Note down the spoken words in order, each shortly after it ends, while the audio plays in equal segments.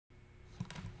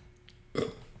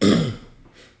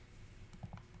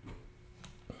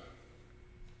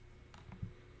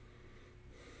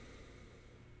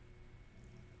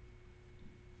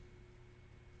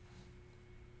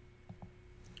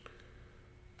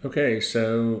Okay,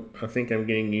 so I think I'm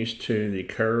getting used to the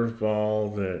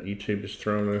curveball that YouTube has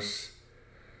thrown us.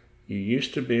 You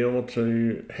used to be able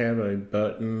to have a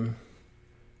button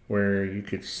where you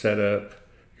could set up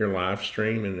your live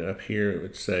stream, and up here it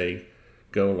would say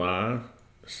go live.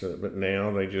 So, but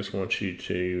now they just want you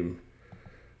to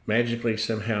magically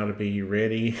somehow to be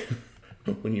ready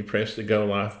when you press the go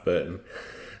live button.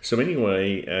 So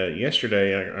anyway,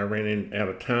 yesterday I ran out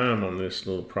of time on this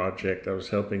little project. I was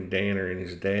helping Danner and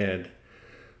his dad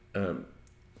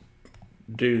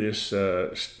do this,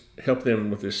 help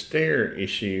them with this stair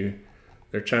issue.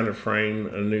 They're trying to frame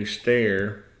a new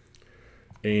stair,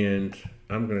 and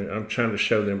I'm trying to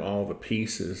show them all the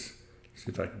pieces. See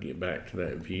if I can get back to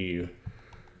that view.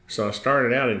 So I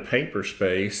started out in paper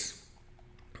space,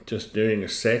 just doing a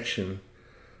section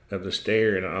of the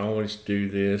stair, and I always do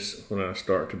this when I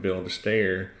start to build a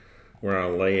stair, where I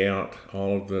lay out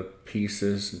all of the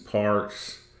pieces and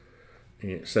parts,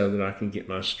 and so that I can get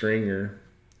my stringer,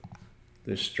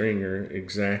 this stringer,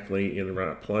 exactly in the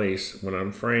right place when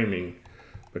I'm framing.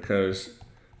 Because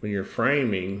when you're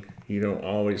framing, you don't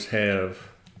always have,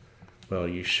 well,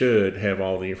 you should have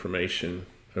all the information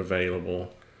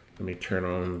available. Let me turn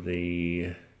on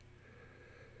the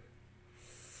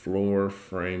floor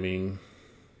framing.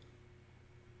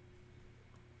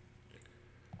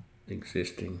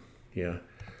 Existing, yeah.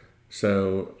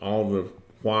 So all the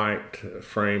white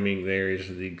framing there is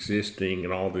the existing,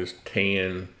 and all this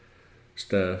tan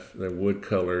stuff, the wood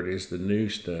colored, is the new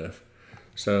stuff.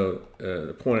 So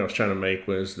the point I was trying to make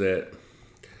was that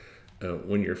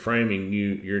when you're framing,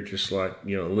 you're just like,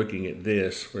 looking at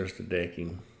this. Where's the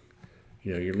decking?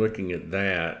 You're looking at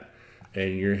that,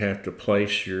 and you have to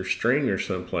place your stringer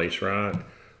someplace, right?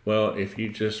 Well, if you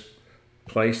just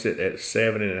place it at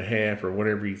 7.5 or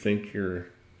whatever you think your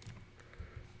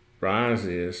rise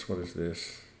is. What is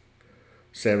this?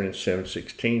 7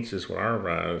 7/16 is what our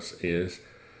rise is.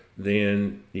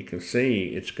 Then you can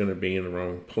see it's going to be in the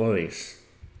wrong place,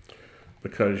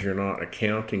 because you're not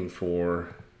accounting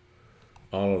for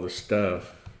all of the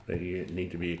stuff that you need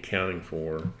to be accounting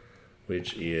for,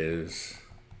 which is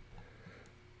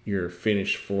your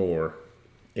finished floor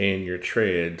and your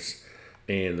treads.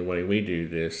 And the way we do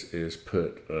this is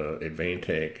put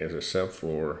Advantech as a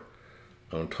subfloor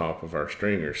on top of our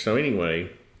stringers. So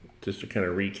anyway, just to kind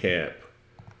of recap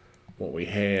what we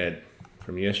had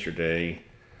from yesterday,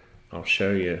 I'll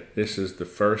show you. This is the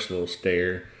first little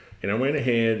stair, and I went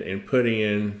ahead and put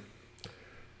in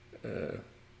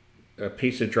a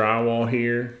piece of drywall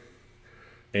here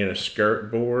and a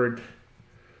skirt board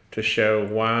to show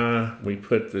why we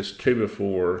put this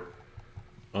 2x4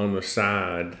 on the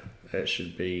side. That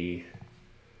should be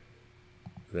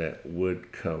that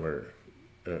wood color,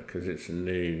 because it's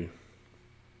new.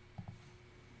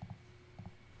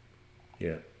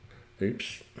 Yeah.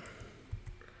 Oops.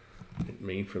 Didn't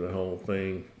mean for the whole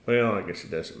thing. Well, I guess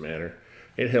it doesn't matter.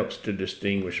 It helps to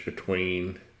distinguish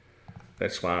between,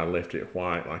 that's why I left it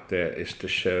white like that, is to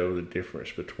show the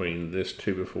difference between this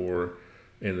 2x4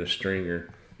 and the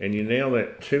stringer. And you nail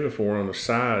that 2x4 on the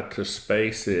side to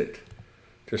space it,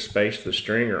 to space the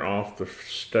stringer off the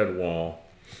stud wall,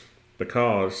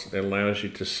 because it allows you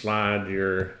to slide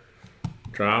your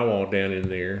drywall down in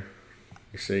there,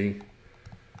 you see.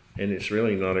 And it's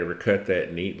really not ever cut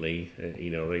that neatly.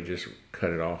 They just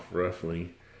cut it off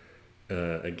roughly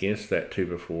against that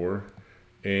 2x4,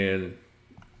 and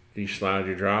you slide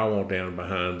your drywall down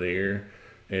behind there,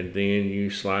 and then you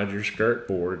slide your skirt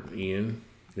board in.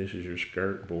 This is your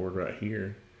skirt board right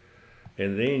here.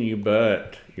 And then you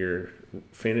butt your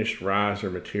finished riser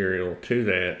material to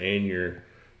that, and your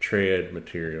tread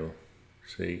material.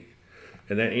 See?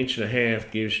 And that 1.5 inches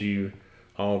gives you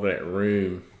all that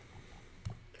room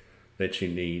that you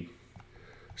need.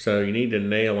 So you need to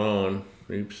nail on,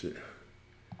 oops, it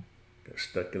got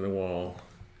stuck in the wall.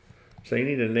 So you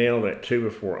need to nail that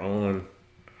 2x4 on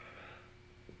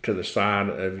to the side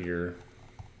of your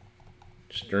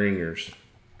stringers.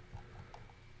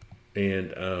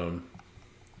 And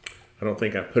I don't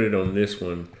think I put it on this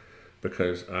one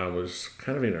because I was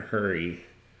kind of in a hurry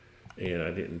and I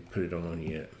didn't put it on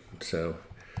yet. So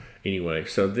anyway,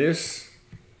 so this,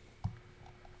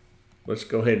 let's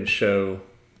go ahead and show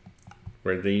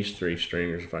where these 3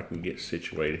 stringers, if I can get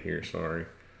situated here, sorry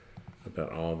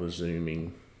about all the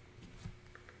zooming.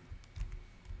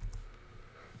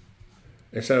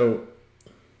 And so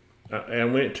I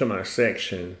went to my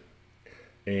section,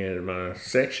 and my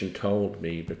section told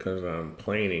me, because I'm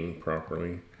planning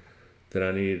properly, that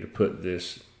I needed to put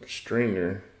this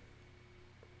stringer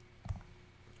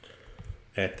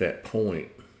at that point,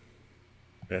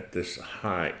 at this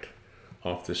height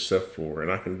off this subfloor.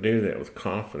 And I can do that with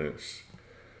confidence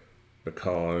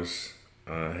because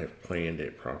I have planned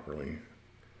it properly.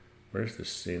 Where's the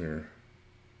center?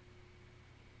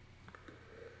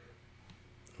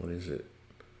 What is it?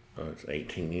 Oh, it's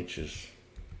 18 inches.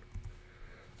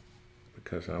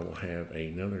 Because I will have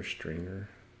another stringer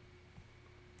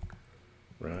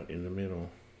right in the middle.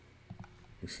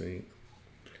 You see?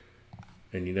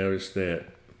 And you notice that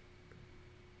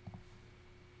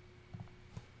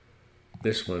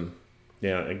this one,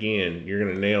 now again, you're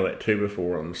going to nail that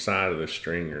 2x4 on the side of the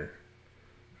stringer.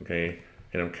 Okay?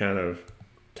 And I'm kind of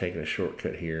taking a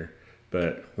shortcut here,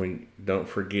 but don't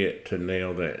forget to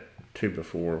nail that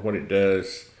 2x4. What it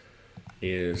does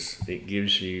is it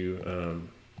gives you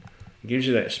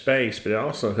that space, but it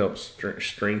also helps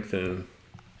strengthen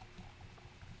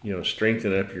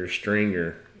up your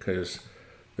stringer, because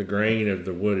the grain of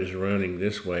the wood is running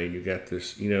this way. You got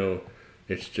this,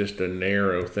 it's just a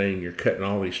narrow thing. You're cutting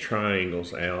all these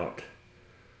triangles out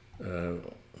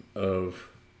of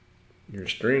your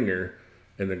stringer,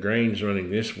 and the grain's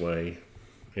running this way,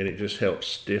 and it just helps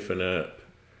stiffen up,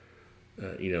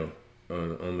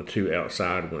 on the two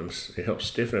outside ones. It helps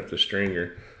stiffen up the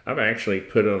stringer. I've actually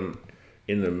put them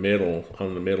in the middle,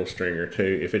 on the middle stringer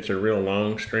too. If it's a real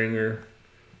long stringer,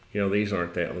 these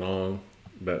aren't that long,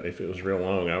 but if it was real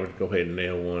long, I would go ahead and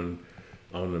nail one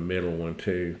on the middle one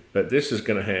too. But this is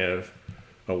going to have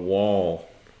a wall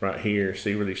right here.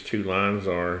 See where these two lines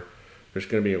are? There's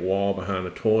going to be a wall behind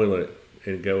the toilet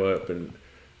and go up and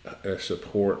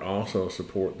support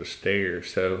the stair.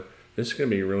 So this is going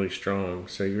to be really strong,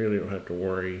 so you really don't have to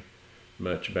worry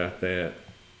much about that.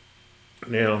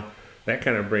 Now, that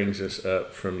kind of brings us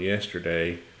up from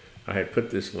yesterday. I had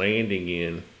put this landing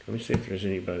in. Let me see if there's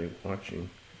anybody watching.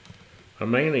 I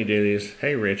mainly do this.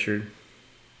 Hey, Richard.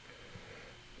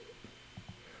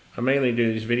 I mainly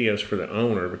do these videos for the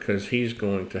owner, because he's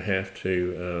going to have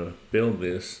to build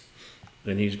this,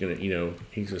 and he's going to,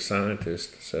 he's a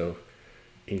scientist, so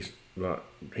he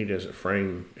doesn't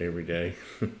frame every day.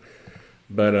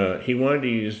 But he wanted to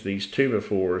use these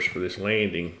 2x4s for this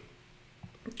landing,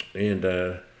 and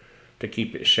to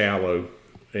keep it shallow.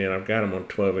 And I've got them on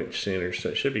 12-inch centers, so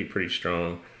it should be pretty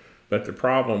strong. But the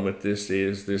problem with this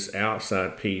is this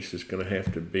outside piece is going to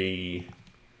have to be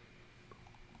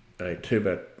a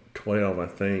 2x12, I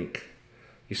think.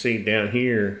 You see down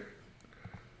here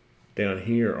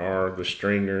are the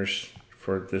stringers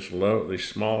for this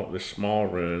small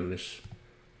run, this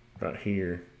right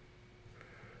here.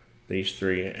 These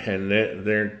three, and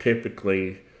they're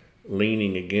typically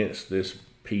leaning against this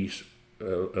piece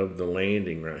of the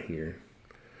landing right here.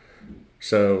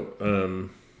 So the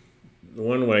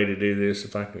one way to do this,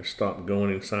 if I can stop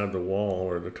going inside the wall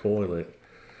or the toilet,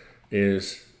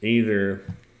 is either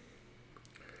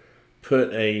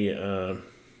put I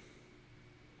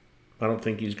don't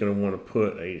think he's going to want to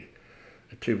put a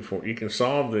 2x4. You can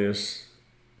solve this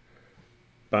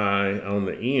on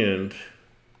the end.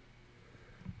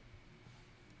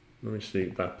 Let me see,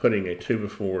 by putting a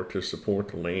 2x4 to support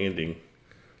the landing.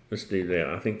 Let's do that.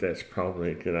 I think that's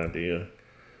probably a good idea.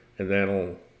 And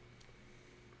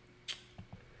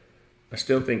I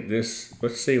still think this,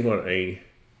 let's see what a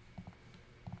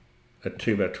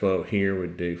 2x12 here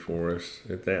would do for us.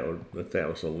 If that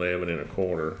was 11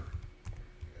 1/4.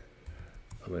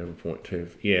 11.2.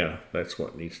 Yeah, that's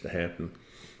what needs to happen.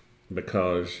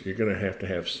 Because you're going to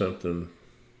have something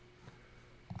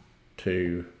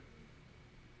to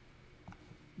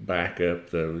back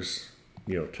up those,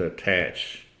 to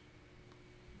attach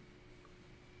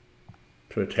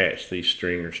these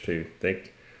stringers to.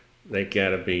 They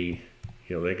gotta be,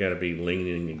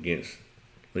 leaning against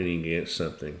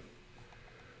something.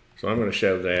 So I'm going to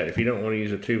show that. If you don't want to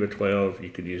use a 2x12, you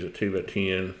could use a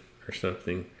 2x10 or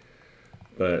something.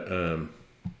 But and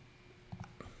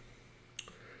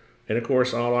of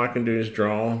course, all I can do is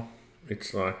draw.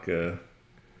 It's like I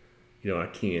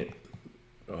can't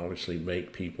obviously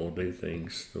make people do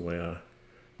things the way I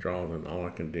draw them. All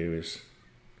I can do is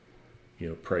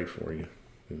pray for you,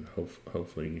 and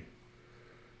hopefully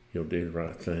you'll do the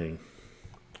right thing.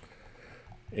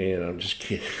 And I'm just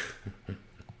kidding.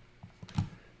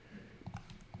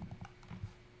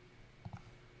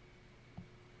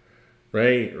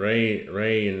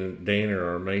 Ray and Dana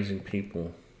are amazing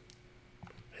people,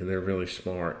 and they're really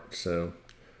smart. So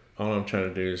all I'm trying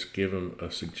to do is give them a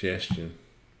suggestion.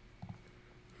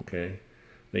 Okay,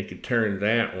 they could turn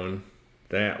that one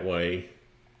that way,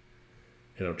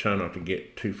 and I'm trying not to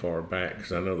get too far back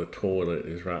because I know the toilet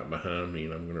is right behind me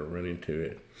and I'm going to run into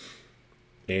it.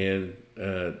 And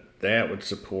that would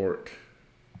support,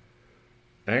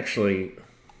 actually,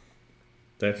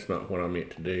 that's not what I meant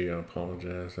to do. I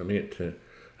apologize.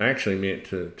 I actually meant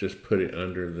to just put it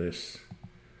under this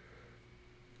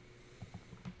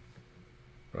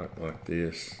right like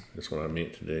this. That's what I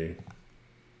meant to do.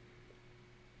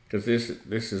 Because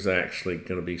this is actually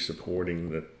going to be supporting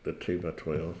the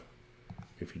 2x12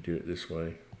 if you do it this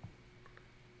way.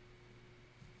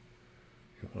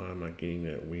 And why am I getting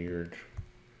that weird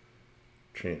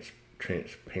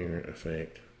transparent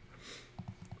effect?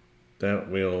 That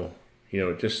will,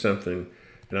 just something.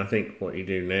 And I think what you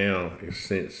do now is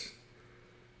since,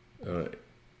 and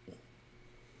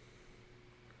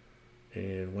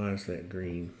why is that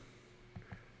green?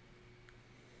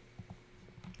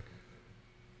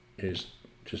 Is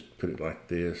just put it like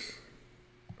this,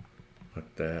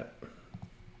 like that.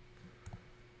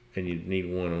 And you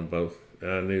need one on both.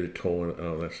 I knew the toilet,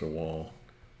 oh, that's the wall.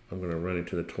 I'm going to run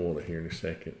into the toilet here in a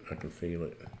second. I can feel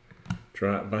it. It's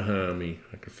right behind me.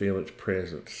 I can feel its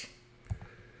presence.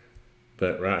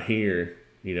 But right here,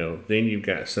 then you've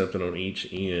got something on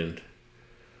each end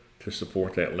to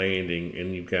support that landing,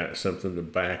 and you've got something to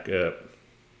back up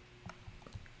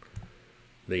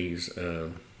these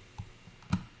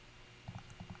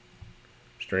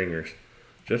stringers.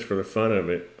 Just for the fun of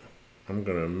it, I'm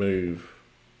going to move,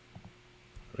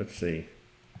 let's see.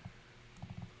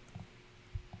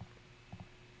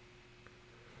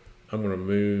 I'm going to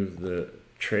move the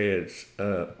treads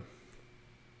up.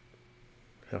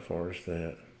 How far is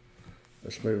that?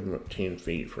 Let's move them up 10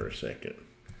 feet for a second.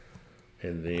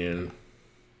 And then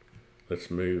let's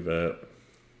move up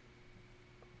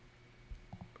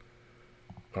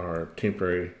our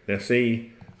temporary. Now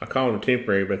see, I call them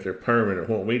temporary, but they're permanent.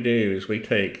 What we do is we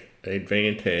take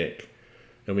AdvanTech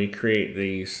and we create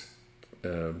these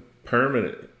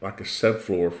permanent, like a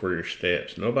subfloor for your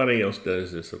steps. Nobody else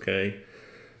does this, okay?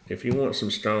 If you want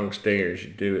some strong stairs, you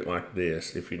do it like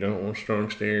this. If you don't want strong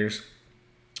stairs,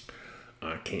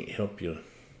 I can't help you.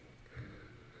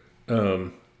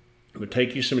 But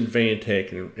take you some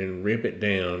AdvanTech and rip it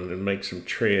down and make some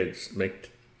treads.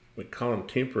 We call them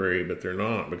temporary, but they're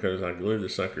not because I glue the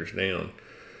suckers down.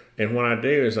 And what I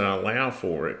do is I allow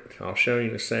for it. I'll show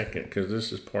you in a second because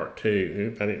this is part 2.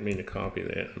 Oops, I didn't mean to copy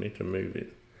that. I need to move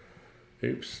it.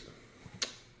 Oops.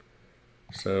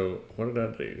 So what did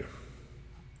I do?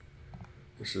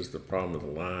 This is the problem with the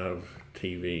live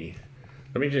TV.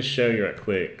 Let me just show you right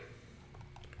quick.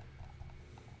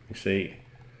 You see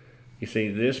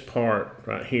this part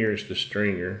right here is the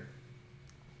stringer.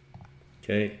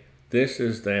 Okay, this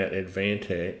is that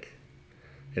AdvanTech,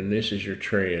 and this is your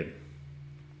tread.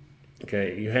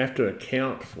 Okay, you have to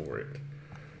account for it.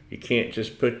 You can't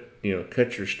just cut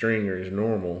your stringer as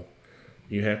normal.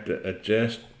 You have to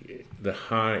adjust the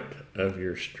height of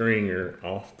your stringer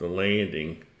off the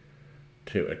landing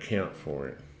to account for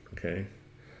it. Okay,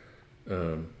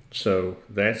 so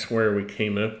that's where we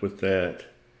came up with that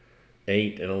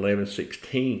 8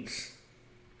 11/16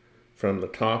 from the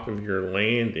top of your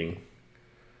landing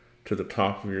to the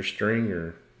top of your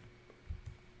stringer.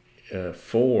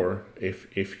 4, if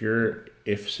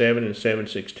 7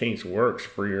 7/16 works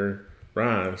for your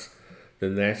rise,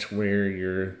 then that's where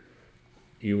you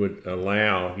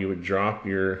would drop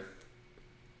your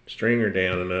stringer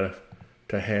down enough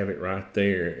to have it right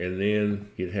there, and then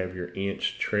you'd have your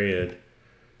inch tread,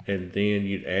 and then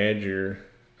you'd add your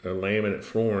laminate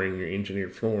flooring, your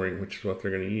engineered flooring, which is what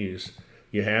they're going to use.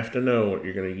 You have to know what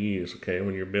you're going to use, okay?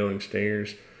 When you're building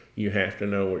stairs, you have to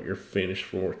know what your finished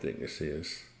floor thickness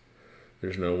is.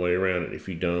 There's no way around it. If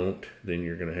you don't, then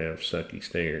you're going to have sucky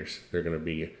stairs.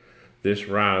 This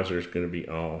riser is going to be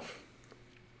off.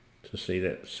 So see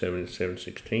that 7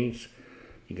 7/16?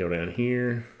 You go down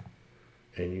here,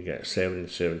 and you got 7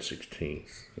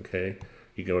 7/16, okay?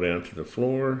 You go down to the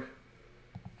floor,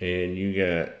 and you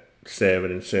got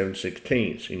 7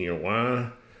 7/16. And you know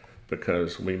why?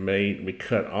 Because we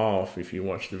cut off, if you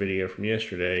watch the video from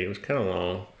yesterday, it was kind of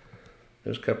long. It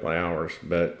was a couple of hours,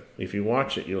 but if you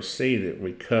watch it, you'll see that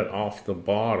we cut off the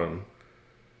bottom.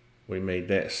 We made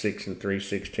that 6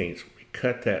 3/16. We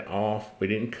cut that off. We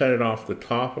didn't cut it off the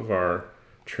top of our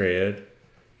tread.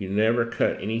 You never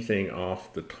cut anything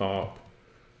off the top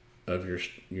of your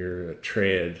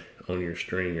tread on your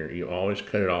stringer. You always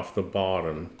cut it off the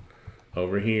bottom.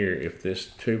 Over here, if this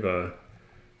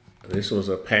this was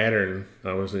a pattern,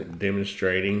 I was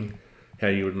demonstrating how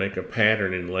you would make a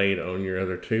pattern and lay it on your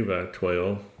other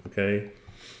 2x12, okay?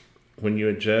 When you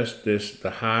adjust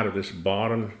the height of this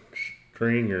bottom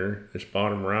stringer, this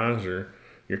bottom riser,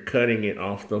 you're cutting it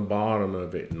off the bottom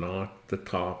of it, not the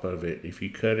top of it. If you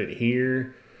cut it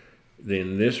here,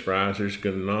 then this riser is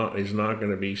not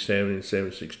going to be 7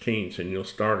 7/16, and you'll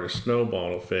start a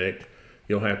snowball effect.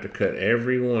 You'll have to cut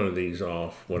every one of these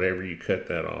off, whatever you cut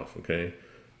that off, okay?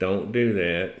 Don't do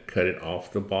that. Cut it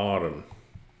off the bottom,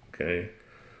 okay?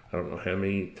 I don't know how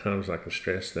many times I can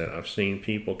stress that. I've seen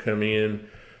people come in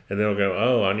and they'll go,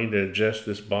 oh, I need to adjust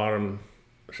this bottom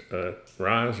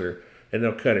riser, and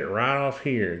they'll cut it right off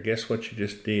here. Guess what you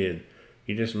just did?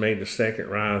 You just made the second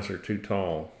riser too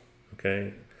tall,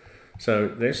 okay? So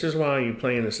this is why you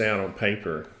plan this out on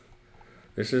paper.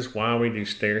 This is why we do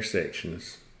stair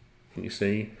sections. Can you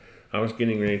see? I was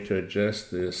getting ready to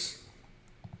adjust this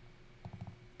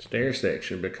stair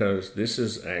section because this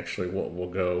is actually what will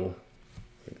go,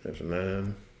 I think there's a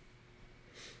 9.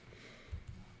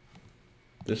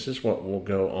 This is what will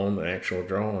go on the actual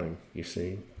drawing, you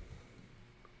see.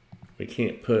 We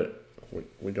can't put,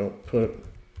 we don't put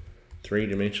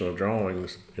 3-dimensional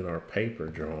drawings in our paper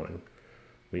drawing.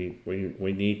 We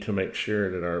need to make sure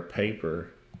that our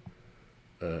paper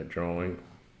drawing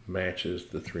matches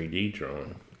the 3D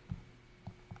drawing.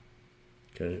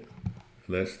 Okay,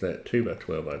 and that's that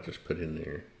 2x12 I just put in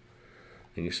there.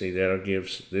 And you see that'll give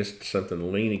this something to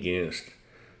lean against,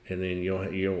 and then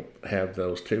you'll have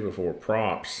those 2x4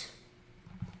 props.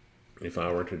 If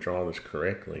I were to draw this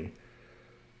correctly,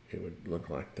 it would look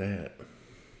like that.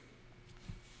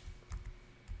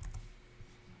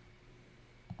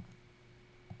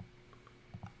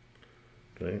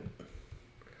 Okay,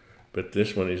 but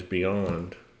this one is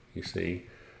beyond, you see,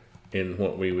 and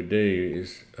what we would do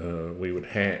is we would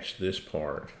hatch this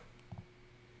part.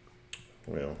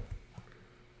 Well,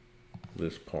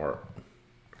 this part,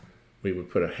 we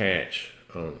would put a hatch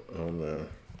on the,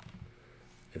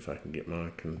 if I can get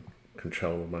my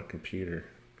control of my computer,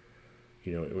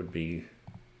 you know, it would be,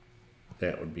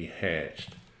 that would be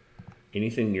hatched.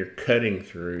 Anything you're cutting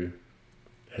through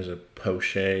has a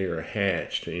poche or a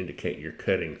hatch to indicate you're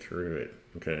cutting through it,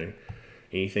 okay?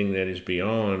 Anything that is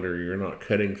beyond or you're not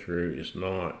cutting through is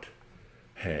not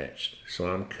hatched. So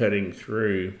I'm cutting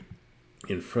through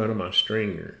in front of my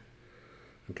stringer,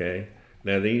 okay?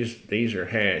 Now these are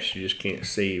hatched, you just can't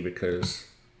see because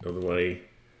of the way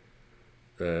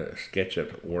the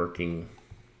SketchUp working.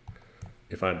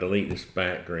 If I delete this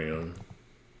background,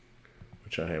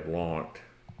 which I have locked,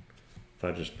 if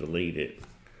I just delete it,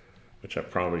 which I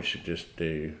probably should just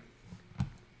do,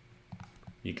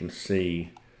 you can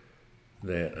see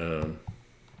that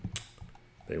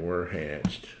they were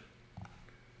hatched.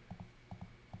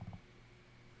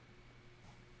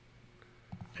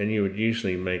 And you would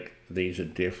usually make these a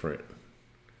different.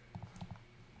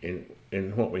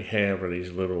 And what we have are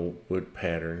these little wood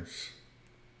patterns.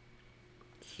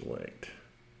 Select.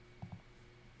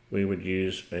 We would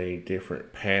use a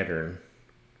different pattern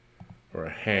or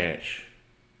a hatch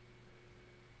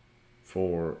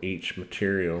for each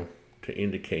material to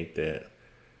indicate that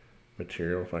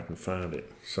material, if I can find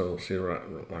it. So see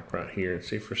like right here, and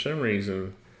see for some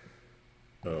reason,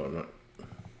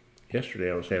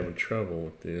 yesterday I was having trouble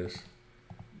with this.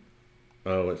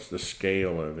 Oh, it's the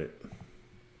scale of it.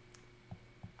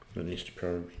 It needs to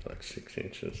probably be like 6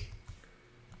 inches.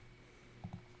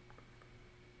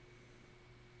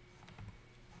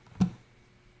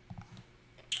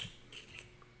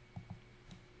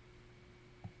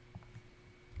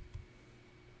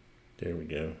 There we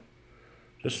go.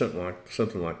 Just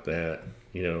something like that,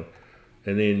 you know.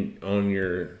 And then on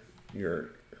your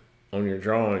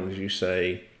drawings, you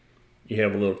say you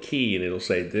have a little key, and it'll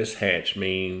say this hatch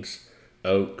means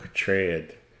oak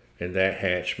tread, and that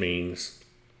hatch means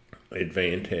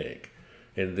Advantech,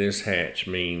 and this hatch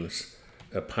means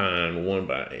a pine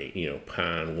 1x8, you know,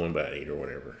 pine 1x8 or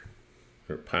whatever,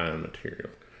 or pine material.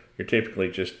 You're typically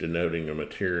just denoting a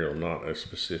material, not a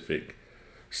specific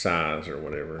size or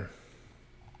whatever.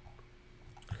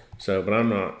 So, but I'm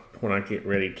not, when I get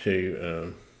ready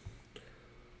to,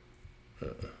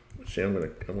 see, I'm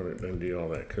gonna undo all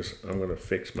that because I'm gonna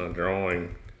fix my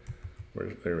drawing.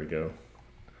 There we go.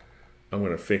 I'm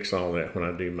gonna fix all that when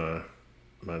I do my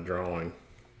drawing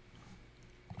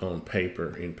on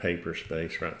paper, in paper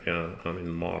space. Right now I'm in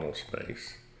model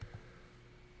space.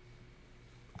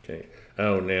 Okay.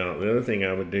 Oh, now the other thing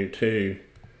I would do too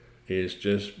is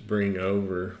just bring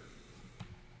over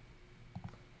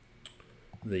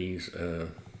these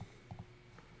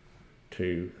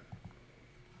two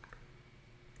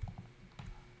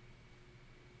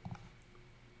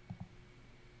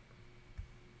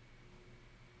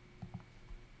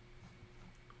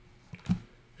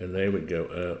and they would go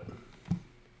up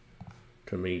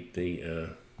to meet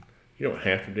the you don't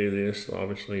have to do this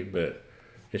obviously, but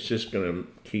it's just going to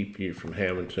keep you from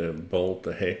having to bolt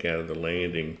the heck out of the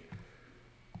landing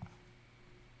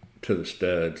to the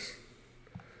studs.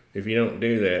 If you don't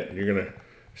do that, you're going to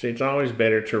see, it's always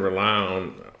better to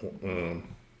rely on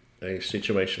a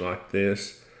situation like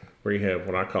this where you have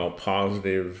what I call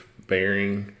positive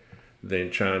bearing than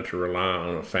trying to rely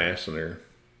on a fastener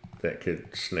that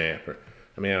could snap.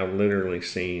 I mean, I've literally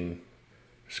seen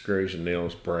screws and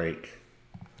nails break.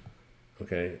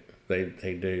 Okay, they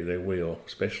do, they will,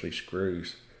 especially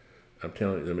screws. I'm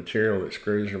telling you, the material that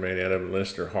screws are made out of,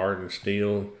 unless they're hardened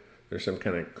steel, there's some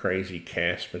kind of crazy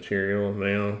cast material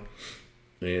now,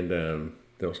 and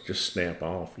they'll just snap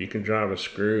off. You can drive a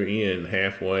screw in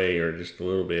halfway or just a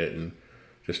little bit and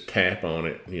just tap on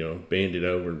it, you know, bend it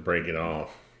over and break it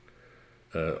off.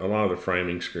 A lot of the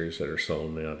framing screws that are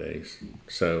sold nowadays.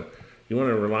 So you want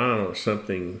to rely on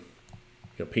something,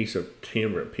 a piece of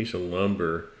timber, a piece of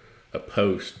lumber, a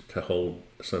post to hold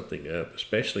something up,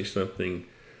 especially something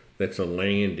that's a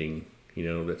landing, you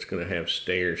know, that's going to have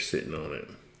stairs sitting on it.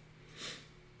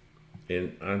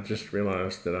 And I just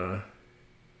realized that I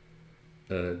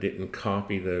didn't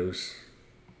copy those.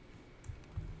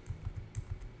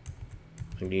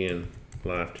 Again,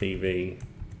 live TV.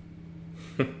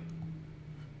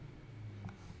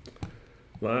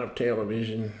 Live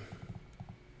television.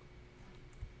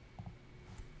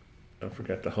 I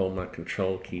forgot to hold my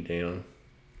control key down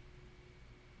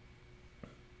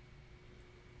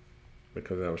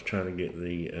because I was trying to get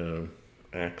the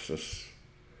axis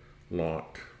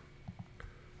locked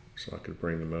so I could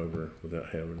bring them over without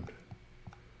having.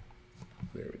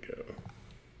 There we go.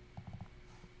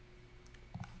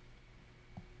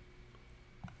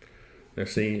 Now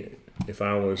see, if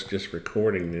I was just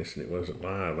recording this and it wasn't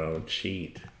live, I would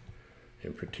cheat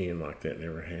and pretend like that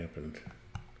never happened.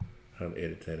 I'd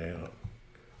edit that out.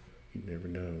 You'd never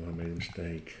know, I made a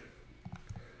mistake.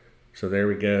 So there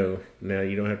we go. Now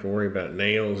you don't have to worry about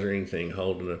nails or anything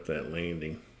holding up that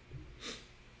landing.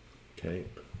 Okay.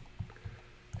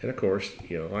 And of course,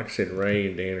 you know, like I said, Ray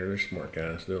and Dan are smart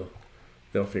guys.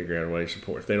 They'll figure out a way to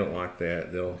support. If they don't like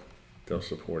that, they'll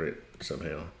support it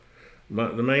somehow.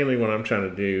 Mainly what I'm trying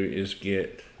to do is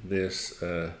get this,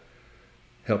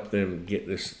 help them get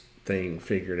this thing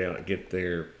figured out, get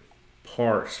their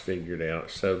parts figured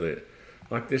out, so that,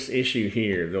 like this issue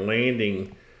here, the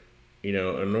landing, you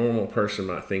know, a normal person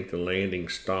might think the landing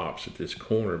stops at this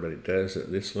corner, but it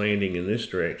doesn't. This landing in this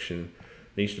direction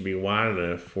needs to be wide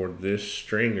enough for this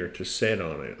stringer to set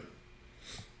on it.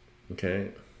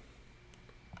 Okay.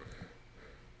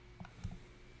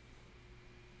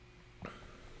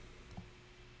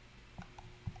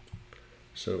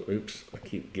 So, oops, I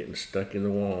keep getting stuck in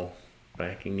the wall,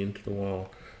 backing into the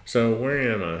wall. So where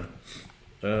am I?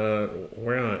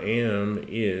 Where I am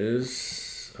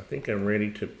is, I think I'm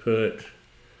ready to put,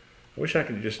 I wish I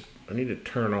could just, I need to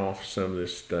turn off some of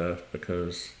this stuff,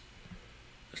 because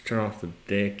let's turn off the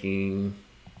decking,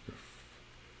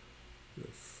 the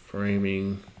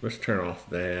framing. Let's turn off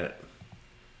that.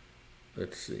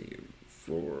 Let's see,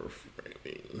 floor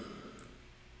framing.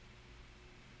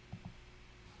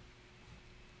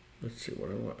 Let's see what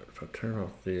I want. If I turn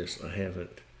off this, I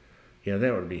haven't. Yeah,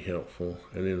 that would be helpful.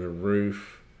 And then the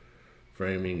roof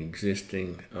framing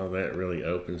existing. Oh, that really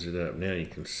opens it up. Now you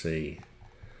can see.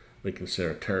 We can see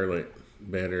our turlet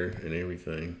better and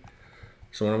everything.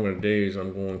 So what I'm going to do is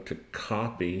I'm going to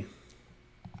copy.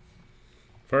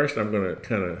 First, I'm going to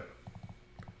kind of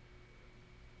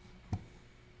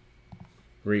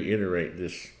reiterate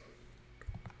this.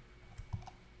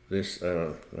 That's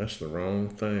the wrong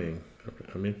thing.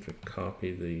 I meant to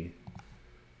copy the.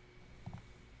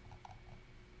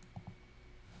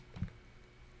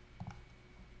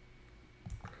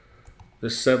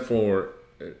 This subfloor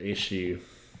issue.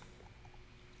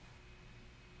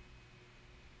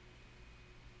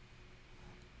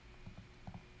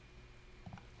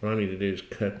 What I need to do is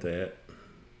cut that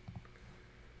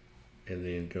and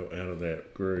then go out of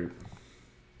that group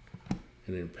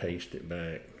and then paste it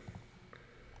back,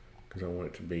 because I want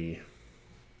it to be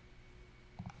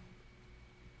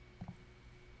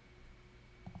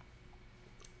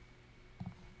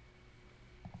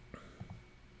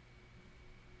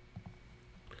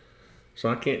so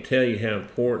I can't tell you how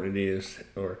important it is,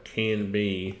 or can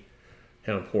be,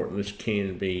 how important this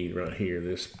can be right here,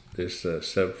 this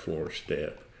subfloor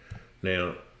step.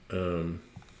 Now,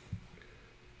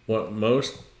 what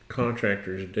most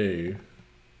contractors do,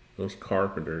 most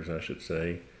carpenters I should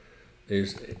say,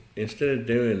 is instead of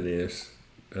doing this,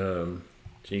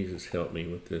 Jesus help me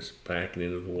with this backing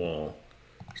into the wall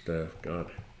stuff. God,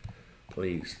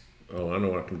 please. Oh, I know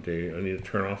what I can do. I need to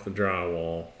turn off the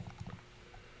drywall.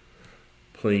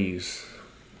 Please.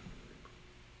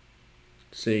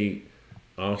 See,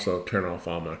 also turn off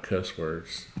all my cuss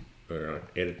words, or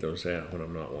I edit those out when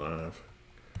I'm not live.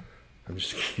 I'm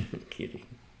just kidding.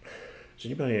 Is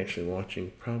anybody actually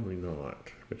watching? Probably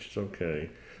not, which is okay.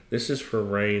 This is for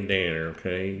Ray and Danner,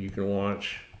 okay? You can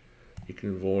watch, you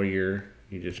can voyeur,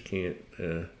 you just can't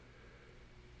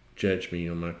judge me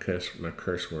on my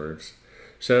curse words.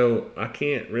 So I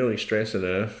can't really stress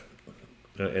enough.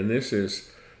 And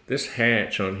this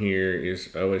hatch on here is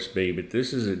OSB, but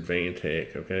this is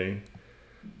Advantech, okay?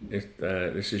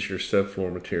 This is your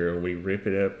subfloor material. We rip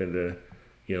it up into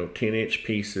 10-inch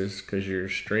pieces because your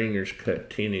stringer's cut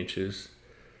 10 inches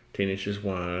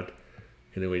wide,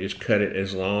 and then we just cut it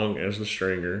as long as the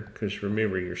stringer, because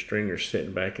remember, your stringer's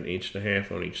sitting back 1.5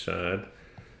 inches on each side.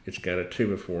 It's got a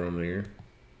 2x4 on there.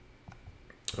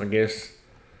 I guess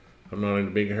I'm not in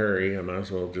a big hurry. I might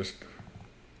as well just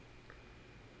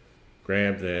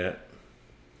grab that.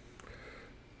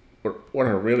 What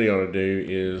I really ought to do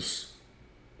is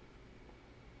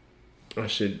I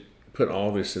should put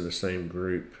all this in the same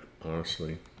group,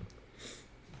 honestly.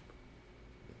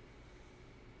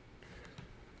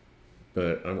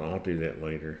 But I'll do that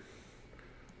later.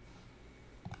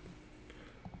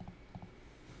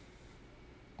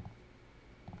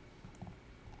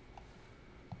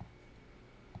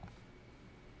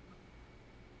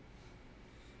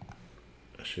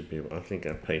 I should be able, I think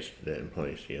I pasted that in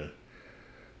place, yeah.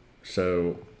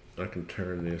 So I can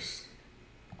turn this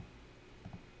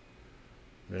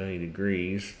 90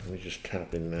 degrees. Let me just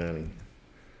type in 90.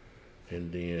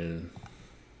 And then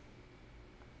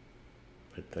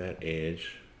put that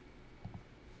edge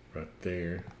right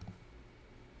there.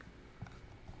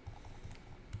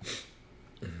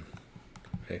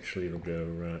 Actually, it'll go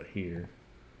right here.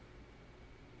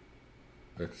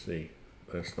 Let's see.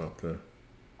 That's not the...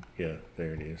 Yeah,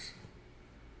 there it is.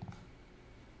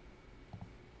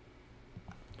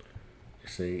 You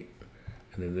see?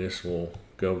 And then this will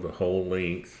go the whole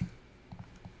length.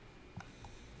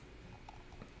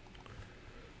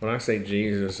 When I say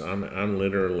Jesus, I'm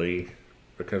literally,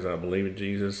 because I believe in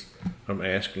Jesus, I'm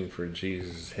asking for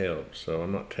Jesus' help. So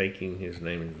I'm not taking his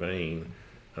name in vain.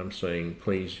 I'm saying,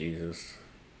 please, Jesus.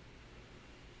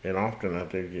 And often I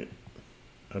do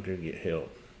get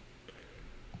help.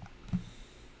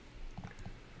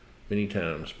 Many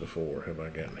times before have I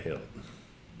gotten help.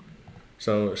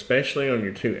 So especially on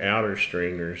your two outer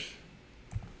stringers,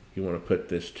 you want to put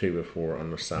this 2x4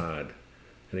 on the side.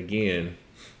 And again,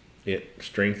 it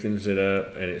strengthens it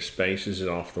up and it spaces it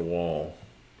off the wall.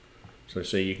 So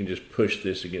see, you can just push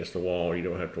this against the wall. You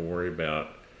don't have to worry about,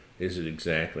 is it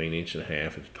exactly 1.5 inches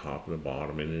at the top and the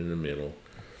bottom and in the middle.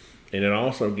 And it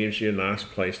also gives you a nice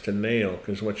place to nail,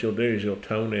 because what you'll do is you'll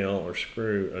toenail or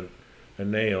screw a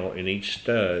nail in each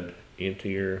stud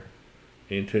into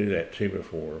that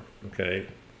 2x4, okay?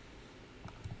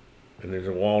 And there's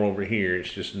a wall over here.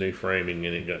 It's just new framing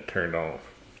and it got turned off.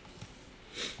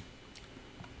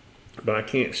 But I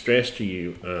can't stress to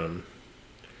you,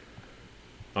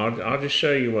 I'll just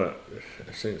show you what,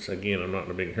 since again I'm not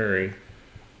in a big hurry,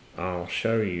 I'll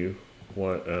show you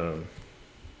what a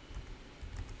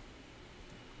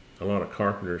lot of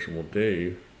carpenters will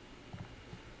do.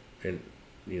 And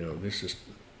this is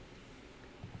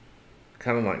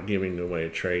kind of like giving away a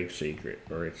trade secret,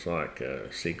 or it's like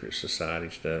secret society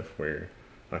stuff where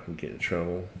I can get in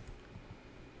trouble.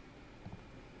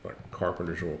 Like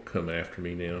carpenters will come after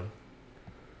me now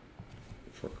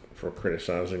for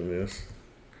criticizing this.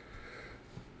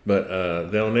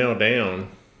 But they'll nail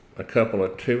down a couple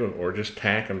of or just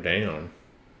tack them down,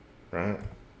 right?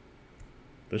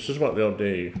 This is what they'll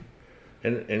do,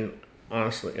 and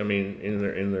honestly, I mean, in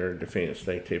their defense,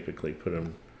 they typically put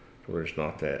them where there's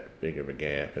not that big of a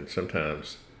gap, and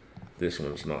sometimes this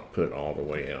one's not put all the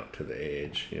way out to the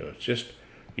edge. It's just,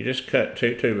 you just cut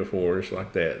 2 2x4s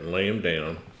like that and lay them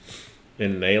down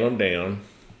and nail them down,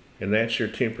 and that's your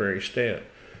temporary step.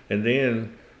 And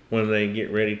then when they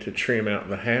get ready to trim out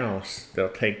the house, they'll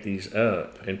take these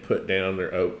up and put down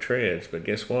their oak treads. But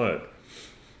guess what?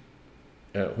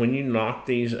 When you knock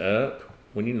these up,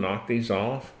 when you knock these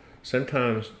off,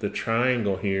 sometimes the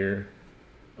triangle here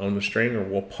on the stringer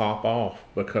will pop off,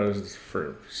 because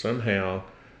somehow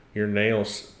your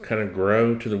nails kind of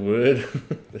grow to the wood.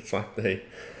 It's like they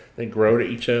grow to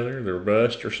each other, they're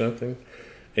rust or something.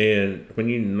 And when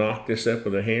you knock this up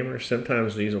with a hammer,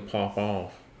 sometimes these will pop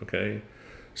off, okay?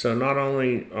 So not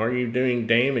only are you doing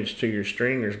damage to your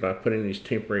stringers by putting these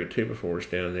temporary 2x4s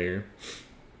down there,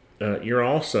 you're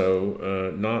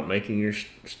also not making your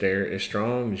stair as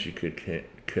strong as you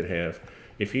could have.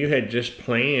 If you had just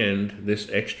planned this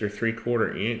extra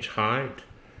 3/4 inch height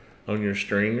on your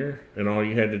stringer, and all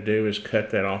you had to do is cut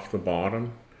that off the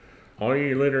bottom, all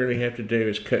you literally have to do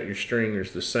is cut your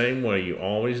stringers the same way you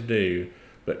always do,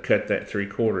 but cut that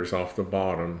 3/4 off the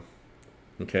bottom,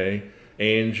 okay?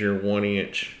 And your 1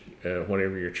 inch,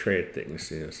 whatever your tread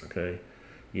thickness is, okay?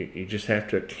 You just have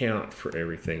to account for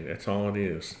everything. That's all it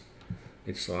is.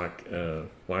 It's like,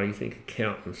 why do you think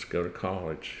accountants go to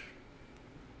college?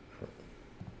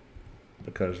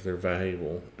 Because they're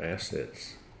valuable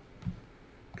assets.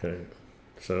 Okay,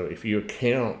 so if you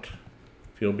account,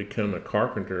 if you'll become a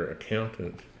carpenter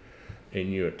accountant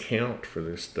and you account for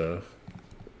this stuff,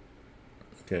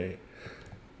 okay,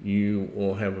 you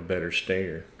will have a better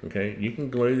stair. Okay, you can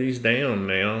glue these down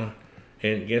now,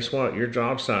 and guess what? Your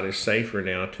job site is safer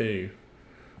now too.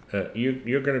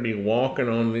 You're going to be walking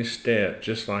on this step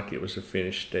just like it was a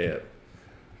finished step.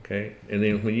 Okay, and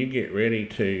then when you get ready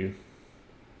to,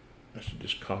 I should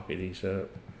just copy these up.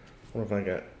 What if I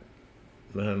got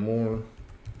 9 more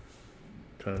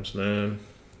times 9?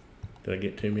 Did I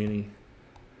get too many?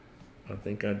 I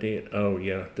think I did. Oh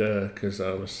yeah, duh, because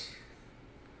I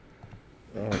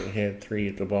already had 3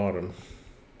 at the bottom.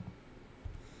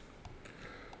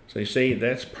 So you see,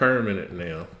 that's permanent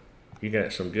now. You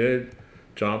got some good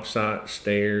job site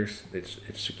stairs. It's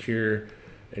secure.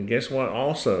 And guess what?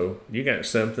 Also, you got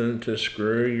something to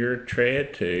screw your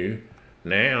tread to.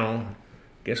 Now,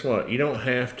 guess what? You don't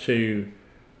have to,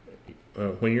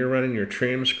 when you're running your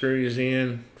trim screws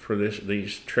in for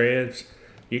these treads,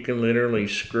 you can literally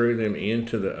screw them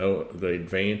into the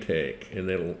Advantech, and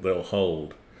they'll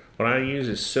hold. What I use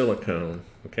is silicone.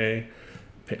 Okay,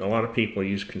 a lot of people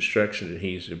use construction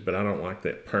adhesive, but I don't like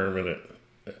that permanent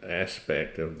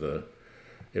aspect of the.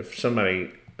 If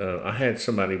somebody, I had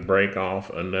somebody break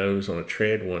off a nose on a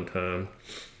tread one time,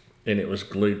 and it was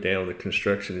glued down with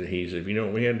construction adhesive. You know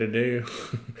what we had to do?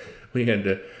 we had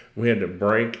to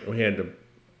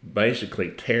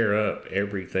basically tear up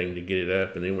everything to get it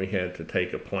up, and then we had to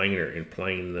take a planer and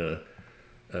plane and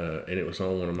it was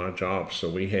on one of my jobs, so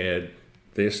we had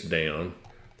this down.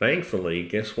 Thankfully,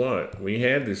 guess what? We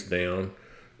had this down,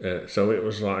 so it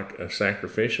was like a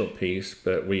sacrificial piece,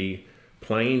 but we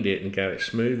planed it and got it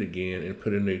smooth again and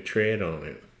put a new tread on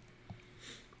it.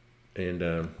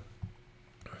 And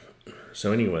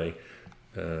so anyway,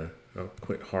 I'll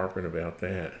quit harping about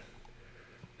that.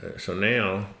 So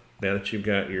now that you've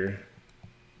got your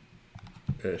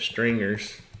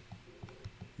stringers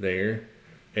there,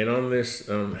 and on this,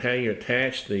 how you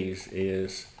attach these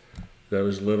is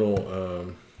those little, I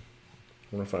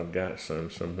wonder if I've got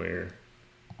some somewhere.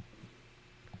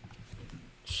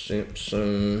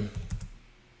 Simpson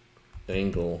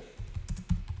angle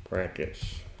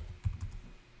brackets.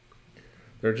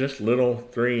 They're just little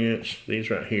 3-inch, these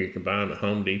right here, you can buy them at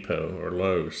Home Depot or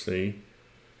Lowe's, see?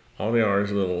 All they are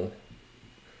is little,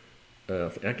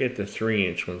 I get the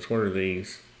 3-inch ones. What are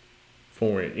these?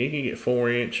 4-inch. You can get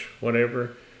 4-inch,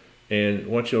 whatever. And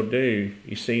what you'll do,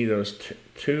 you see those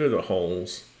 2 of the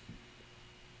holes,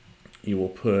 you will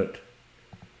put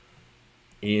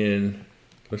in,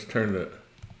 let's turn the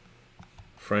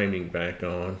framing back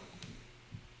on.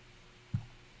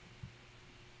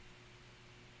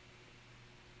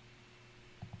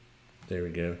 There we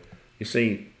go. You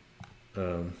see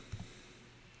how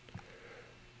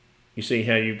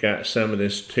you've got some of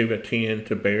this 2x10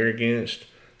 to bear against?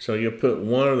 So you'll put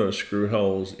one of those screw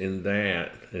holes in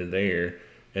that and there,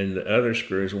 and the other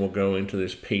screws will go into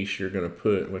this piece you're going to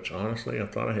put, which honestly I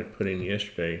thought I had put in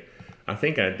yesterday. I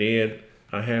think I did.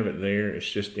 I have it there. It's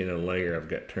just in a layer I've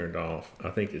got turned off.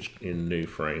 I think it's in new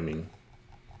framing.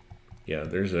 Yeah,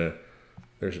 there's a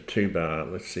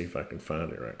 2x. Let's see if I can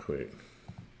find it right quick.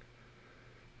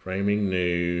 Framing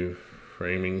new,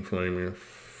 framing.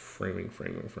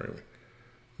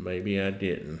 Maybe I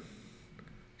didn't.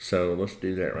 So let's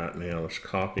do that right now. Let's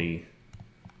copy.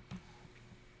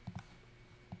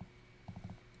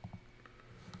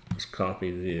 Let's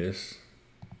copy this.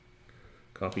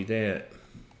 Copy that.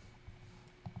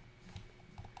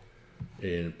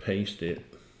 And paste it.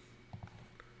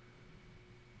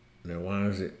 Now why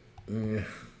is it?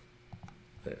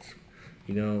 That's,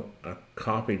 I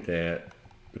copied that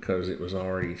because it was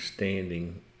already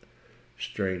standing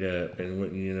straight up, and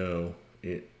when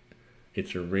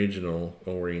its original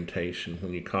orientation,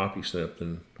 when you copy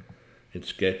something in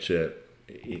SketchUp,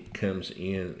 it comes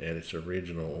in at its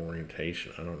original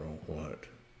orientation. I don't know what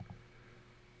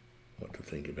to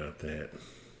think about that,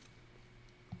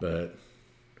 but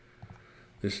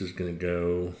this is going to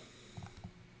go,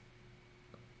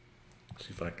 see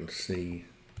if I can see.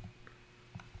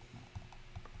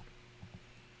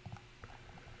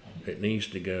 It needs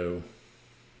to go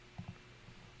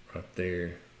right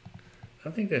there. I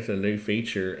think that's a new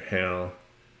feature, how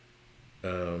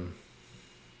I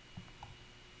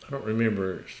don't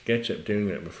remember SketchUp doing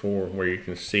that before, where you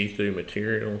can see through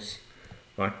materials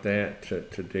like that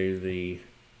to do the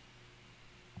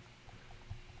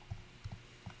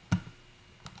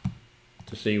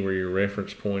to see where your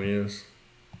reference point is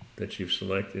that you've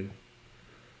selected.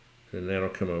 and that'll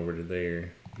come over to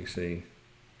there, you see.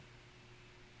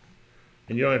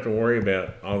 And you don't have to worry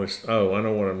about all this. Oh, I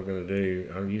know what I'm going to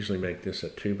do. I usually make this a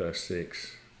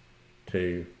 2x6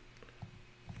 too.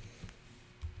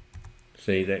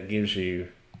 See, that gives you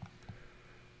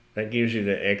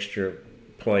the extra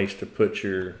place to put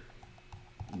your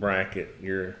bracket,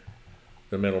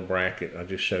 the metal bracket I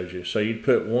just showed you. So you'd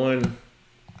put one,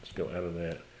 let's go out of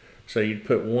that. So you'd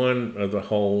put one of the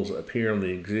holes up here on the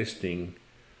existing,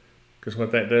 because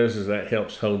what that does is that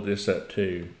helps hold this up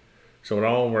too. So it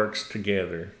all works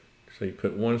together. So you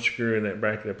put one screw in that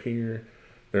bracket up here,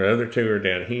 the other two are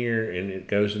down here, and it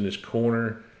goes in this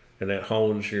corner, and that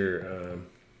holds your,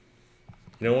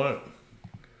 you know what?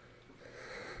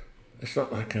 It's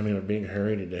not like I'm in a big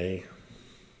hurry today.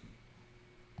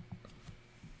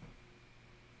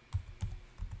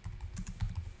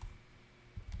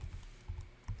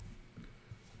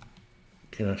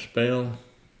 Can I spell?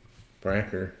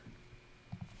 Bracket.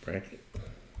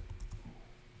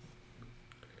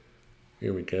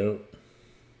 Here we go.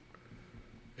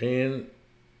 And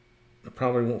I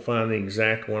probably won't find the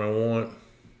exact one I want,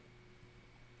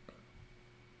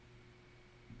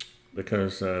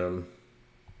 because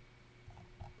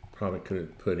probably could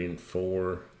have put in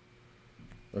 4.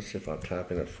 Let's see if I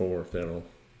type in a 4, if that'll.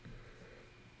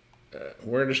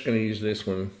 We're just going to use this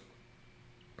one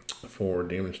for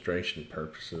demonstration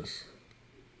purposes.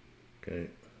 Okay.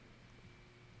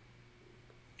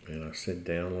 And I said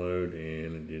download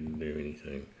and it didn't do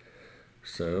anything.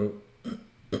 So,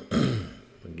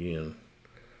 again,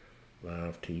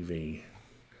 live TV.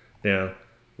 Now,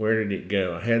 where did it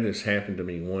go? I had this happen to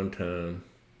me one time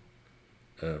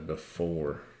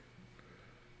before.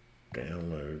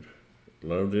 Download.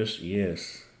 Load this?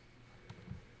 Yes.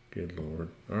 Good Lord.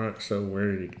 Alright, so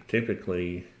where did it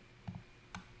typically,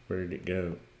 where did it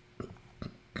go?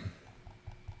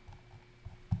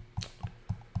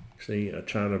 See, I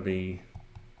try to be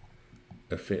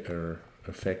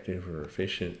effective or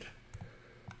efficient,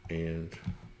 and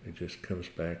it just comes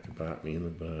back to bite me in the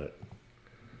butt.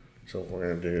 So what we're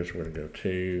going to do is we're going to go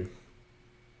 2,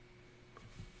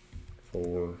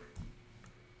 4,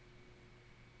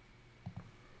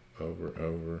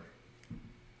 over,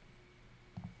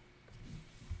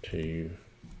 2,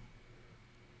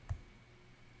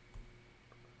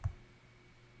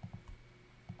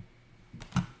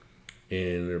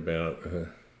 and they're about,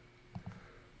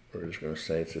 we're just going to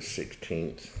say it's a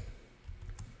 1/16.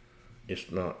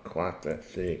 It's not quite that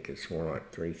thick, it's more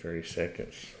like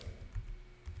 3/32.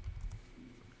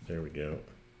 There we go.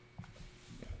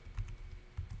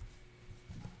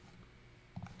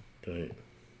 Okay.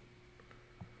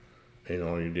 And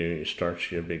all you do is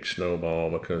start you a big snowball,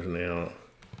 because now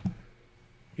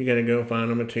you got to go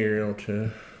find a material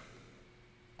to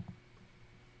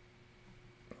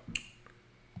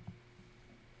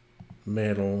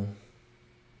metal.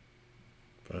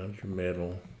 Find your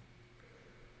metal.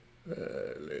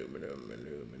 Aluminum,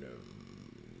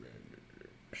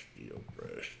 steel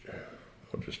brushed.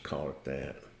 We'll just call it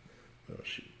that. Oh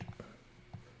shoot.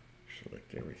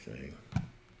 Select everything.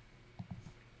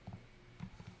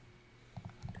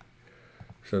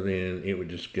 So then it would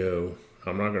just go.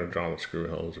 I'm not going to draw the screw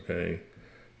holes, okay?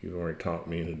 You've already taught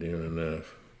me into doing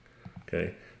enough.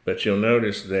 Okay? But you'll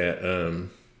notice that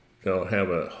they'll have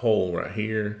a hole right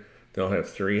here. They'll have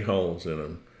 3 holes in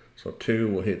them. So 2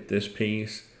 will hit this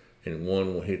piece, and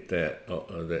 1 will hit that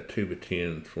that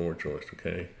 2x10 floor joist,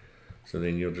 okay? So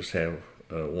then you'll just have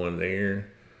 1 there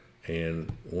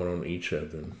and 1 on each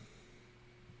of them.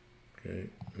 Okay?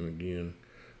 And again,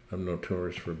 I'm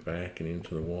notorious for backing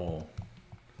into the wall.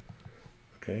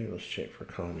 Okay, let's check for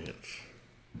comments.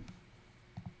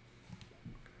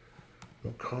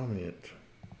 No comment.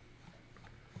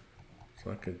 It's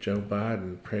like a Joe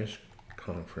Biden press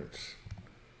conference.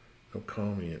 No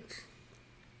comments.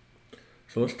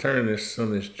 So let's turn some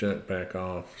of this junk back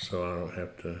off so I don't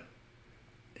have to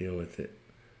deal with it.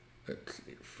 Let's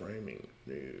see, framing,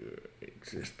 new,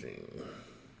 existing,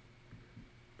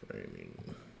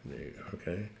 framing, new,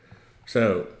 okay?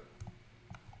 So,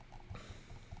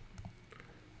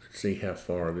 let's see how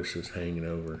far this is hanging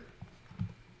over.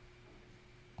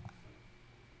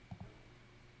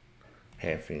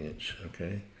 1/2 inch,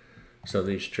 okay? So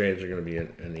these treads are going to be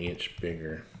an inch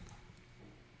bigger.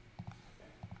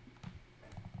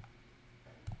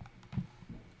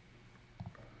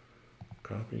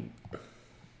 Copy.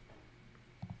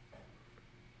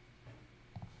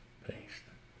 Paste.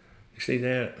 You see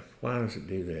that? Why does it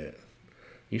do that?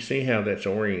 You see how that's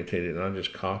oriented, and I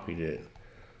just copied it.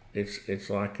 It's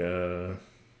like a,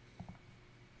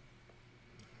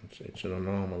 it's an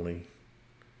anomaly.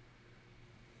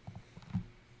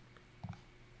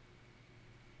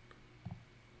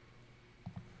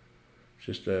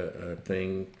 It's just a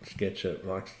thing SketchUp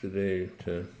likes to do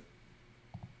to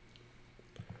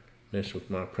mess with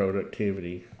my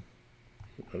productivity.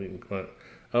 I didn't quite.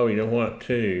 Oh, you know what?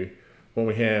 Too, what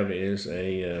we have is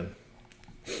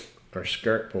our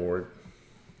skirt board.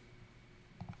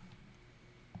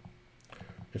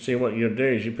 And see, what you'll do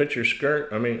is you put your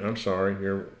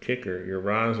your kicker, your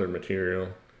riser material.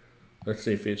 Let's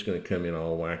see if it's going to come in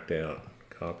all whacked out.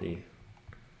 Copy.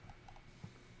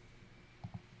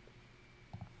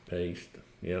 Paste.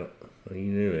 Yep. Well,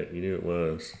 you knew it. You knew it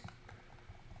was.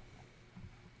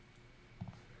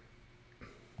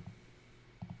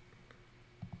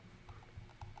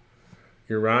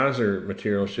 Your riser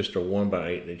material is just a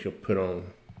 1x8 that you'll put on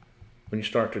when you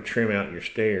start to trim out your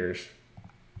stairs.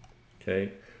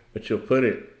 Okay, but you'll put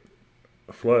it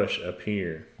flush up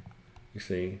here, you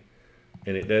see,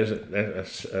 and it doesn't.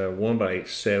 That's a 1x8,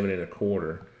 7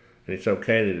 1/4, and it's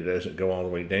okay that it doesn't go all the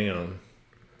way down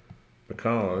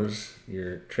because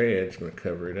your tread's going to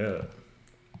cover it up.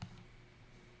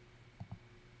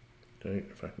 Okay,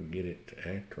 if I can get it to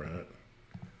act right,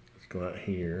 let's go out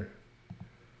here,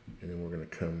 and then we're going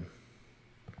to come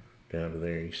down to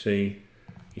there. You see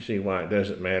why it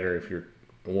doesn't matter if your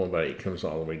 1x8 comes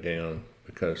all the way down,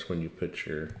 because when you put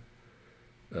your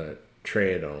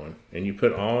tread on and you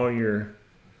put all your,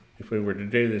 if we were to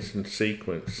do this in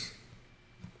sequence,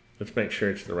 let's make sure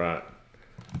it's the right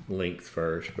length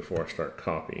first before I start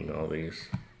copying all these.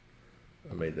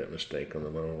 I made that mistake on the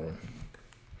lower one.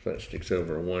 So that sticks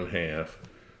over 1/2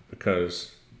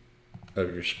 because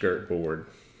of your skirt board.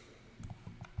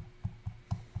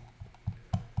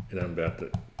 And I'm about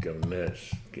to go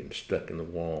nuts, getting stuck in the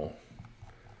wall.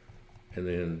 And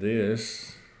then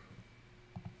this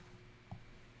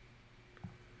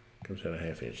comes out a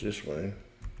 1/2 inch this way.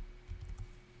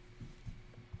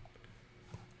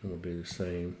 And we'll do the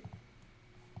same.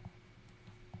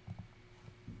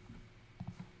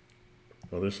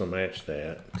 Well, this will match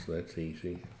that, so that's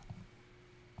easy.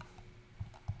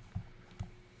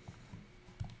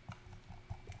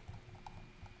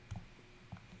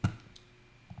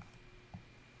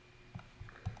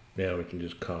 Now we can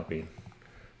just copy.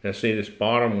 Now see, this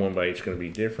bottom 1x8 is going to be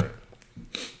different,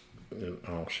 and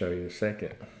I'll show you in a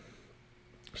second.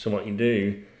 So what you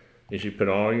do is you put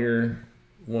all your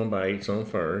 1x8s on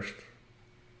first,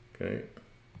 okay?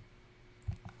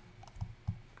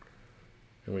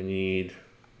 And we need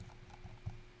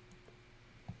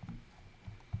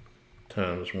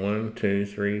times 1, 2,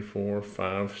 3, 4,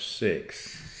 5,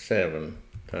 6, 7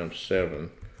 times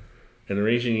 7. And the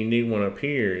reason you need one up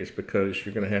here is because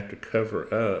you're going to have to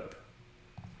cover up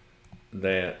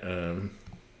that,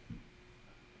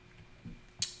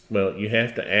 well, you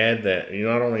have to add that. You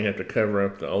not only have to cover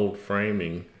up the old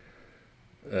framing,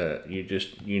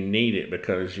 you need it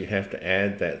because you have to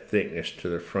add that thickness to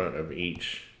the front of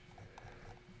each.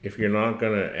 If you're not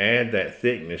going to add that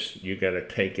thickness, you got to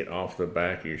take it off the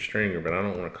back of your stringer, but I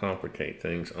don't want to complicate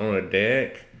things. On a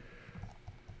deck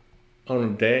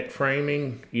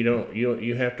framing,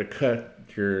 you have to cut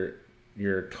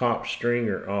your top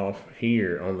stringer off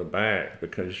here on the back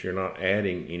because you're not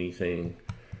adding anything.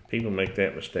 People make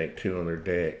that mistake too on their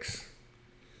decks.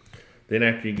 Then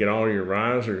after you get all your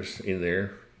risers in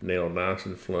there, nailed nice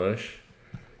and flush,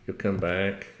 you'll come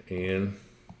back and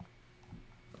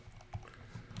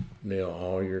nail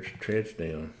all your treads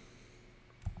down.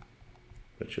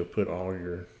 But you'll put all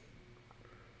your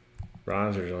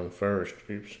risers on first.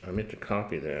 Oops, I meant to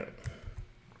copy that.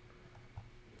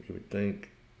 You would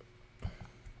think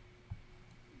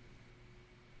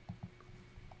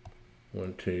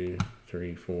 1, 2,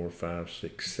 3, 4, 5,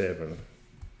 6, 7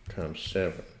 times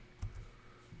 7.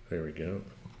 There we go.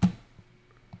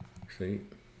 See?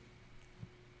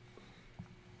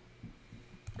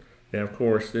 Now, of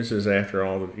course, this is after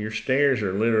all your stairs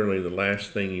are literally the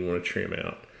last thing you want to trim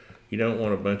out. You don't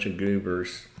want a bunch of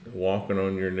goobers walking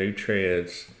on your new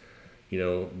treads,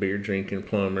 beer drinking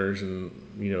plumbers and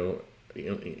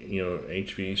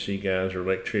HVAC guys or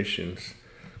electricians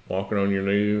walking on your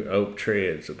new oak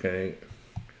treads. Okay,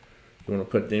 you want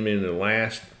to put them in the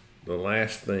last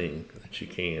thing that you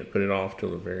can. Put it off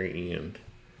till the very end.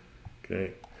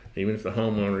 Okay, even if the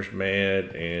homeowner's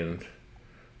mad and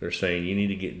they're saying you need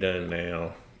to get done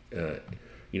now,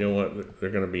 you know what? They're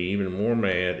going to be even more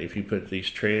mad if you put these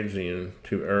treads in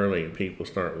too early and people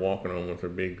start walking on with their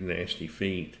big nasty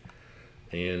feet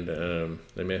and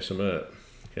they mess them up.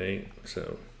 Okay,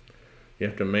 so you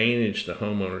have to manage the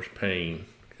homeowner's pain.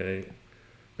 Okay,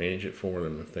 manage it for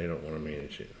them if they don't want to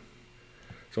manage it.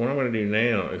 So what I'm going to do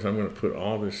now is I'm going to put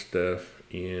all this stuff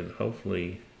in.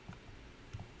 Hopefully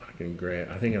I can grab,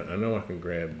 I know I can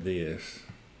grab this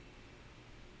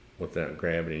without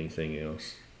grabbing anything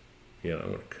else. Yeah, I'm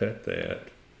going to cut that,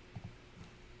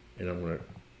 and I'm going to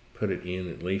put it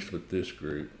in at least with this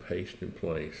group, paste in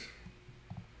place.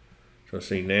 So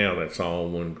see, now that's all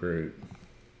one group.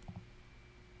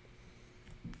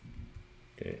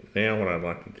 Okay, now what I'd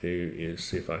like to do is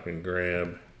see if I can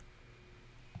grab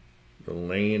the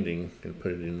landing and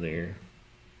put it in there.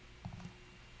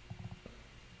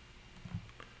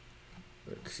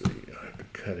 Let's see, I have to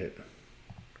cut it.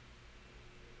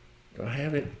 Do I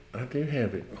have it? I do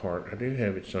have it part. I do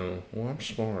have its own. Well, I'm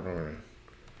smart, aren't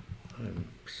I? I'm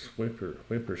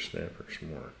whippersnapper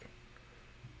smart.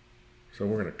 So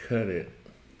we're going to cut it.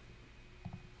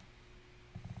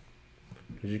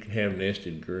 Because you can have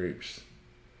nested groups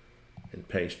and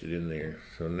paste it in there.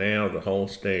 So now the whole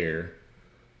stair,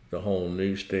 the whole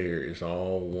new stair is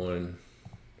all one.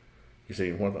 You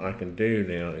see, what I can do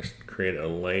now is create a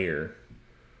layer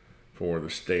for the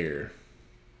stair.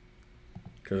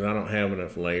 Because I don't have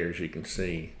enough layers, you can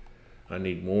see. I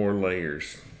need more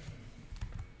layers.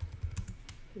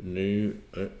 New,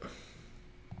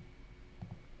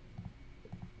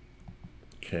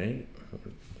 okay.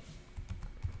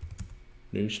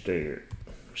 New stair.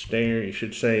 Stair, you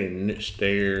should say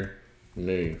stair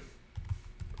new.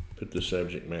 Put the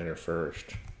subject matter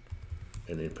first.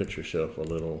 And then put yourself a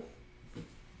little,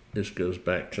 this goes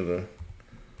back to the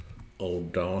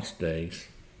old DOS days.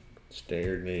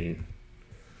 Stair new.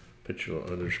 Put your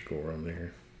little underscore on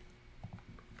there.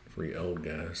 For you old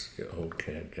guys, you old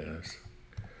CAD guys.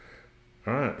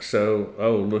 Alright, so,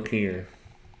 oh, look here.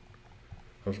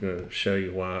 I was going to show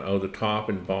you why. Oh, the top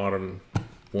and bottom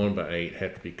 1x8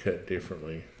 have to be cut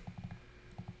differently.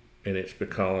 And it's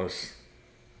because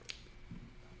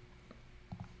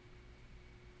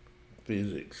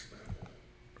physics.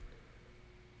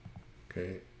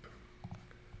 Okay.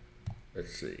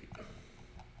 Let's see.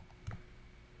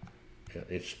 Yeah,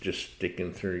 it's just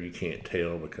sticking through. You can't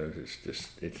tell because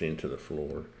it's into the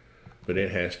floor. But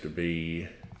it has to be, I'm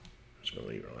just going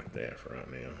to leave it like that for right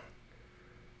now.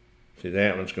 See,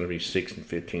 that one's going to be 6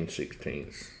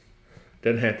 15/16.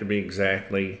 Doesn't have to be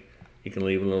exactly. You can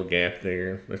leave a little gap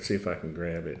there. Let's see if I can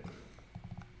grab it.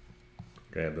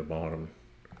 Grab the bottom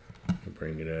and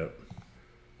bring it up.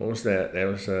 What was that? That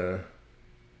was,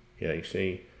 yeah, you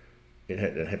see, it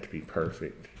had to be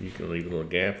perfect. You can leave a little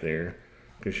gap there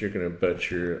because you're going to butt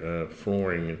your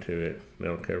flooring into it.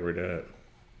 That'll cover it up.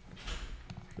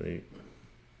 See?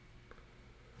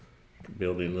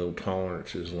 Building little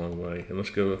tolerances along the way. And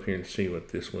let's go up here and see what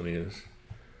this one is.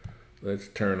 Let's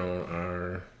turn on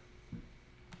our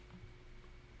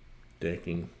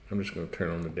decking. I'm just going to turn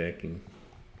on the decking.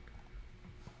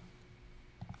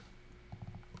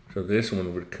 So this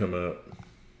one would come up.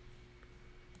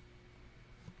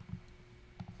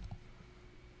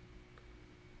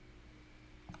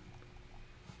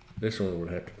 This one would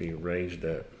have to be raised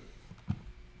up.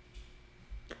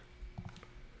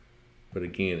 But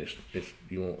again, it's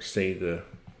you won't see the,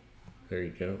 there you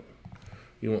go.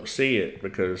 You won't see it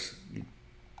because,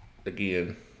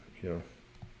 again, you know,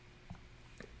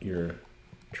 your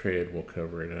tread will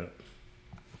cover it up.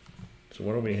 So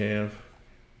what do we have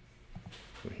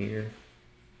from here?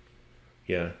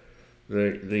 Yeah,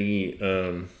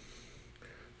 the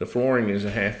flooring is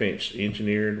a 1/2 inch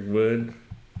engineered wood,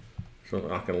 so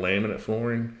like a laminate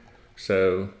flooring.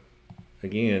 So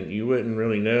again, you wouldn't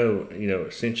really know, you know,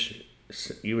 since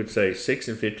you would say 6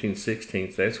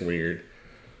 15/16. That's weird.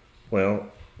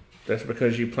 Well, that's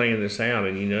because you plan this out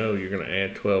and you know you're going to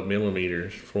add 12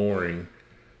 millimeters flooring.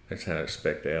 That's how it's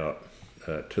spec'd out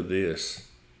to this.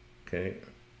 Okay.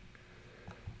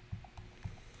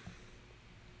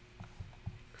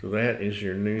 So that is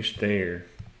your new stair.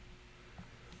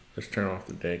 Let's turn off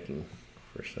the decking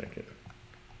for a second.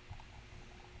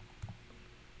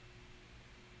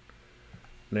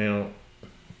 Now,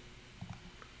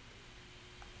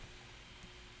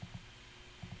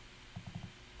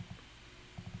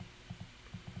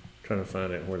 trying to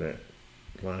find out where that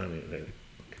line is, that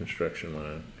construction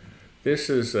line. This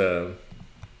is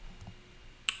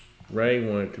Ray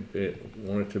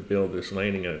wanted to build this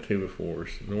landing out of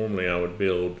 2x4s. Normally, I would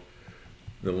build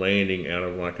the landing out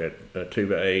of like a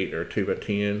 2x8 or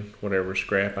 2x10, whatever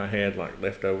scrap I had, like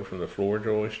left over from the floor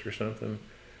joist or something.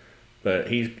 But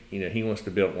he wants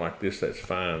to build it like this. That's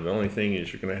fine. The only thing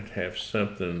is you're going to have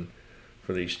something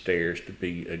for these stairs to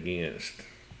be against,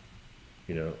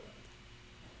 you know.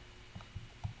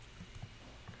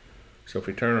 So if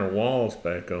we turn our walls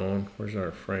back on, where's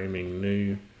our framing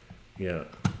new? Yeah,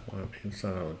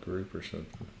 inside of a group or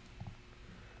something.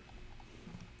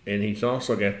 And he's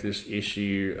also got this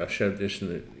issue, I showed this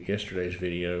in yesterday's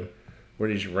video, where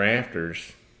these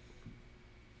rafters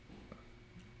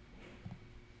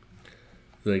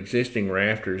the existing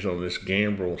rafters on this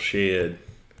gambrel shed,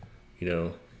 you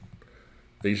know,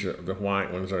 these are the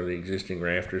white ones are the existing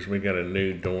rafters. We got a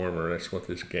new dormer. That's what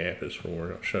this gap is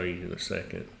for. I'll show you in a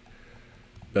second.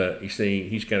 But you see,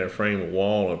 he's got a frame of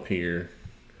wall up here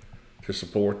to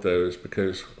support those,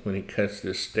 because when he cuts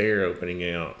this stair opening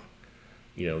out,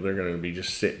 you know, they're going to be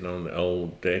just sitting on the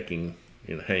old decking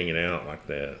and hanging out like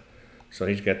that. So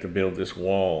he's got to build this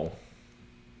wall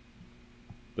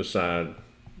beside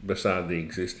the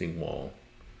existing wall.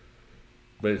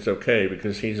 But it's okay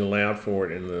because he's allowed for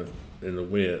it in the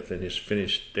width, and his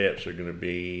finished steps are going to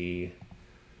be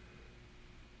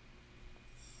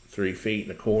 3 feet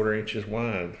and 1/4 inches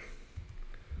wide.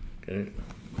 Okay.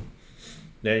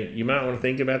 Now you might want to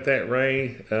think about that,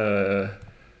 Ray.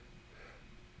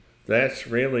 That's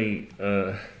really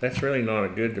not a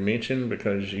good dimension,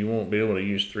 because you won't be able to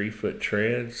use 3-foot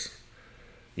treads.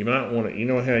 You might want to, you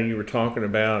know how you were talking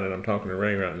about, and I'm talking to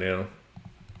Ray right now,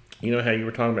 you know how you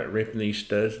were talking about ripping these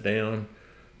studs down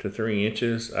to 3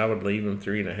 inches? I would leave them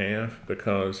 3.5,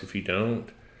 because if you don't,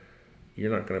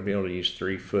 you're not going to be able to use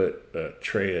 3-foot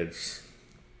treads.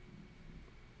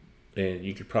 And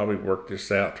you could probably work this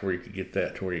out to where you could get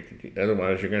that to where you could,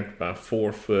 otherwise you're going to have to buy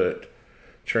 4-foot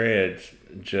treads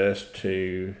just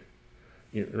to,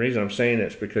 you know, the reason I'm saying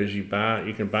that's because you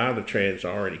can buy the treads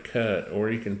already cut, or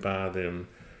you can buy them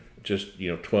just,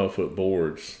 you know, 12-foot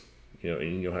boards, you know,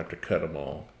 and you'll have to cut them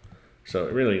all. So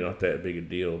it really not that big a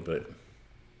deal, but,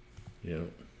 you know.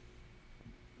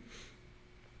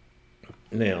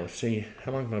 Now, let's see,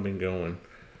 how long have I been going?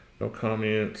 No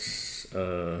comments.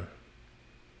 How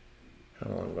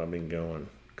long have I been going?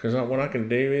 Because what I can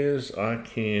do is I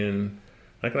can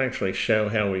actually show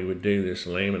how we would do this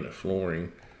laminate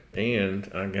flooring, and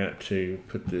I got to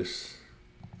put this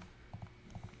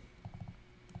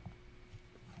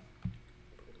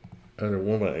other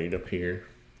 1x8 up here.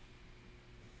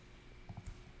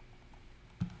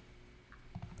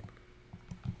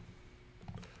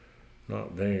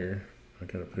 Not there. I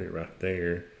gotta put it right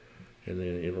there, and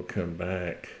then it'll come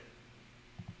back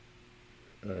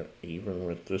even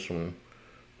with this one,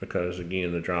 because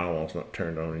again the drywall's not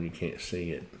turned on and you can't see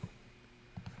it,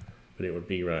 but it would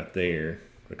be right there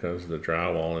because of the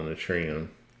drywall and the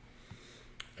trim.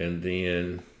 And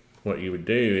then what you would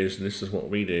do is, this is what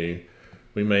we do,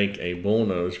 we make a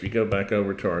bullnose. If you go back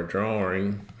over to our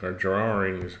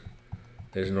drawings,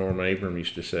 as Norm Abram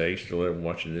used to say, I used to love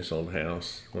watching This Old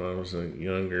House when I was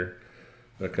younger,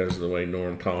 because of the way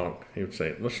Norm talked. He would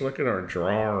say, let's look at our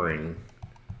drawing.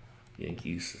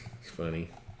 Yankees, it's funny.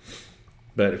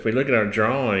 But if we look at our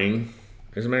drawing,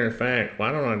 as a matter of fact,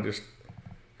 why don't I just,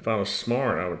 if I was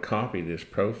smart, I would copy this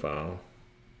profile.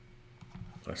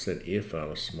 I said if I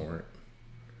was smart.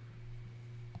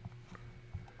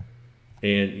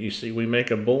 And you see, we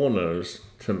make a bullnose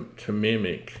to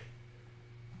mimic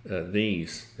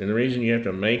these. And the reason you have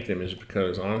to make them is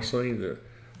because, honestly, the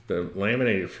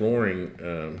laminated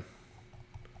flooring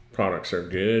products are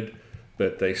good,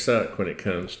 but they suck when it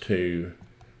comes to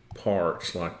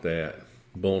parts like that,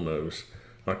 bullnose.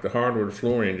 Like the hardwood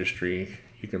flooring industry,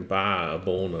 you can buy a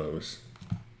bullnose.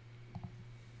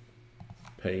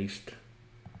 Paste.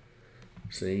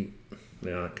 See,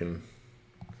 now I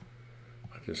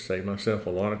just saved myself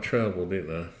a lot of trouble,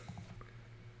 didn't I?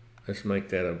 Let's make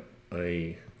that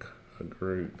a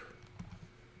group,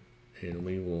 and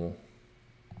we will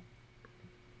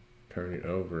turn it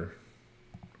over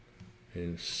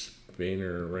and spin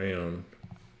her around.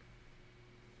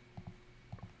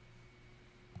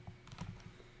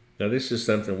 Now this is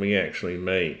something we actually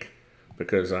make,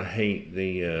 because I hate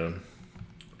I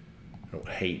don't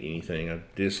hate anything, I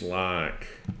dislike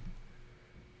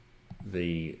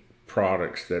the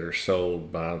products that are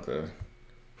sold by the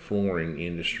flooring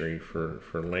industry for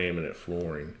laminate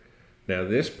flooring. Now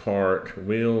this part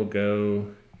will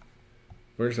go,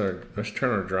 let's turn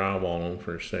our drywall on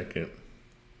for a second.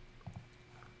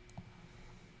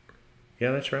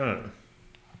 Yeah, that's right.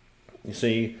 You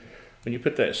see, when you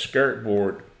put that skirt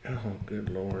board, oh good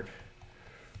Lord.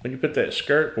 When you put that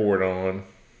skirt board on,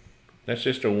 that's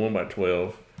just a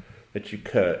 1x12 that you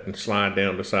cut and slide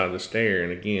down beside the stair.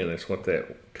 And again, that's what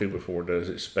that 2x4 does.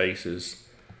 It spaces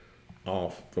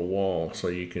off the wall so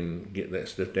you can get that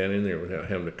stuff down in there without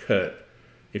having to cut.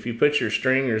 If you put your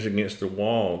stringers against the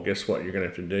wall, guess what you're going to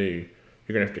have to do?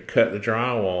 You're going to have to cut the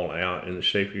drywall out in the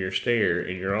shape of your stair,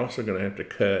 and you're also going to have to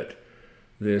cut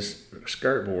this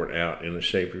skirt board out in the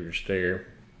shape of your stair.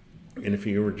 And if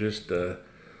you were just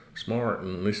smart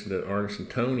and listened to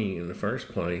ArtisanTony in the first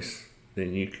place,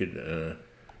 then you could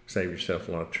save yourself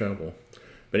a lot of trouble.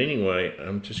 But anyway,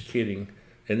 I'm just kidding.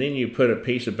 And then you put a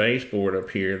piece of baseboard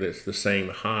up here that's the same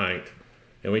height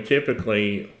And we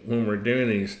typically, when we're doing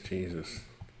these, Jesus,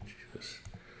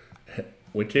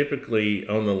 we typically,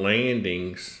 on the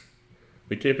landings,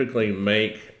 we typically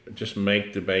just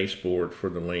make the baseboard for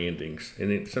the landings.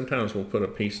 And then sometimes we'll put a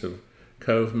piece of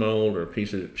cove mold or a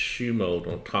piece of shoe mold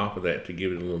on top of that to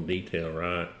give it a little detail,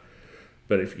 right?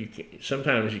 But if you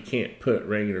sometimes you can't put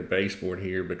regular baseboard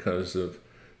here because of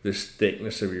this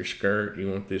thickness of your skirt.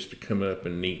 You want this to come up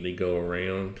and neatly go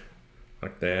around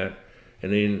like that.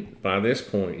 And then by this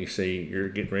point, you see you're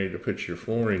getting ready to put your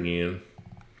flooring in,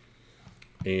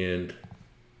 and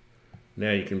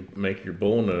now you can make your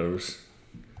bullnose.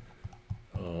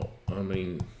 Oh, I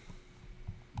mean,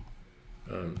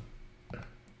 I'm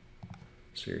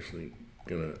seriously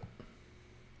gonna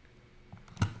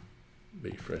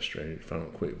be frustrated if I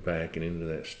don't quit backing into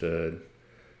that stud.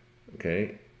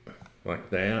 Okay,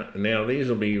 like that. And now these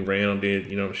will be rounded.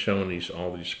 You know, I'm showing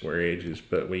all these square edges,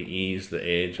 but we ease the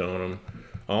edge on them.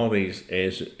 All these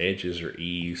edges are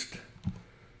eased.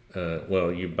 Well,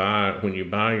 when you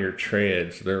buy your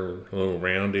treads, they're a little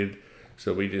rounded,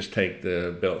 so we just take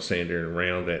the belt sander and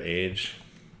round that edge.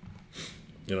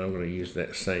 And I'm going to use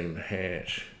that same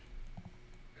hatch.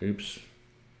 Oops.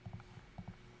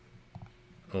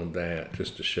 On that,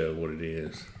 just to show what it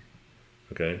is.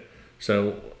 Okay,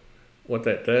 so what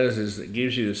that does is it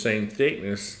gives you the same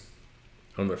thickness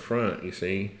on the front, you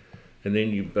see, and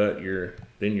then your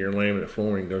laminate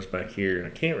flooring goes back here. I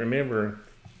can't remember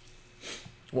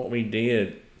what we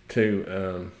did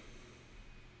to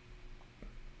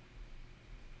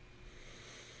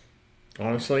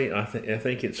honestly, I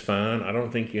think it's fine. I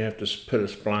don't think you have to put a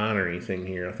spline or anything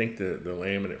here. I think the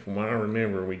laminate, from what I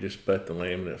remember, we just butt the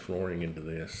laminate flooring into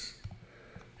this,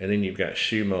 and then you've got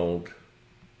shoe mold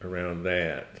around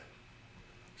that.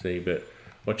 See, but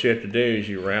what you have to do is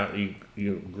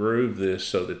you groove this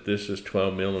so that this is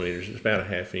 12 millimeters. It's about a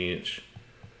 ½ inch.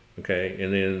 Okay,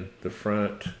 and then the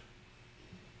front,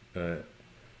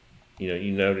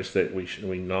 you notice that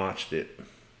we notched it.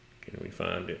 Can we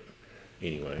find it?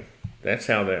 Anyway, that's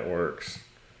how that works.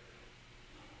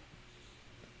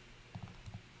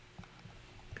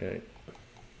 Okay.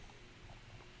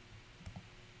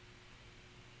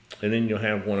 And then you'll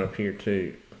have one up here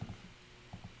too.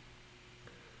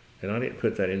 And I didn't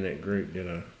put that in that group, did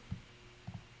I?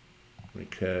 Let me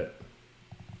cut,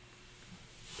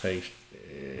 paste,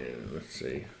 and let's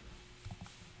see.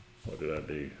 What did I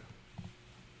do?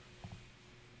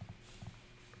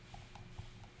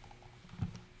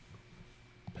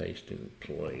 Paste in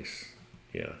place.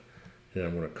 Yeah. And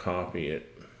I'm going to copy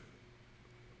it,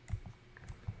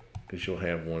 because you'll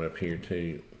have one up here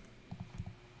too.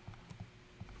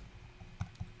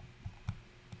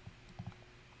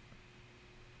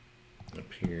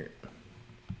 Up here.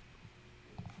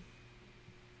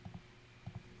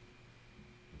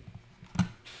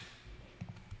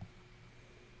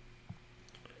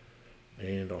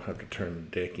 And I'll have to turn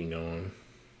the decking on,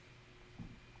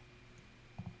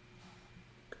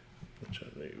 which I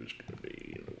knew was going to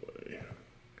be in the way.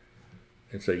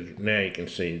 And so now you can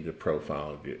see the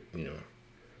profile,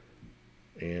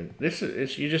 and this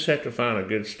is, you just have to find a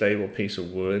good stable piece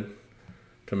of wood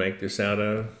to make this out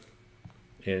of.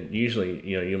 And usually,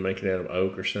 you'll make it out of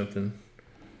oak or something.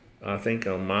 I think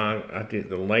the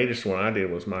latest one I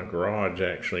did was my garage,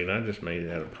 actually, and I just made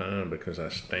it out of pine because I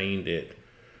stained it.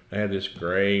 I had this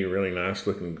gray, really nice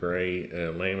looking gray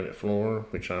laminate floor,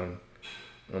 which I'm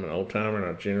an old timer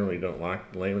and I generally don't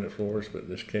like laminate floors, but in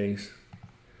this case,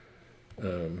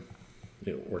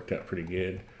 it worked out pretty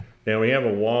good. Now we have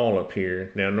a wall up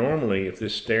here. Now normally, if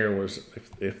this stair was,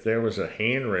 if there was a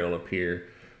handrail up here,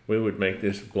 we would make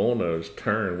this bullnose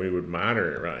turn. We would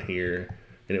miter it right here,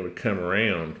 and it would come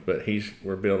around. But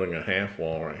we're building a half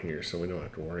wall right here, so we don't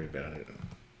have to worry about it.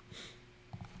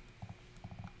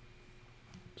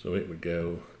 So it would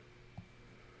go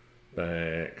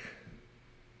back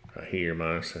right here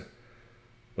minus,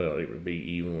 well, it would be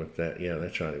even with that. Yeah,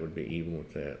 that's right. It would be even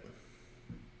with that.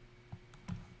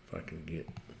 If I can get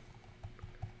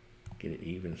it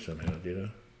even somehow, did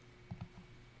I?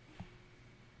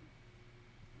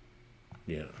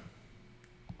 Yeah.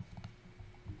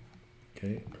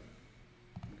 Okay.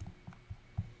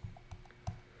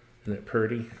 Isn't that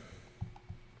pretty?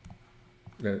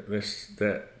 That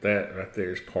right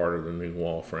there is part of the new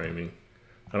wall framing.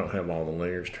 I don't have all the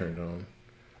layers turned on.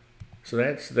 So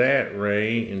that's that,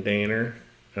 Ray and Danner.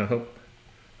 I hope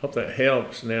that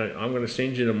helps. Now I'm going to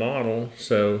send you the model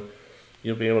so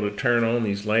you'll be able to turn on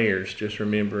these layers. Just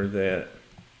remember that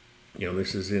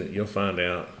this is in. You'll find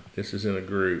out this is in a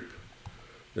group.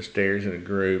 The Stair's in a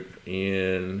group.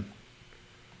 Did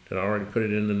I already put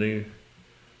it in the new?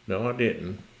 No, I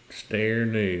didn't. Stair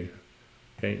new.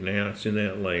 Okay, now it's in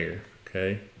that layer.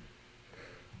 Okay.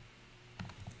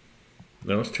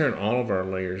 Now let's turn all of our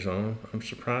layers on. I'm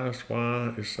surprised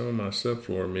why is some of my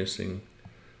subfloor missing.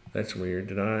 That's weird.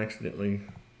 Did I accidentally?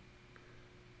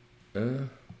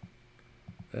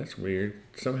 That's weird.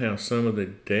 Somehow some of the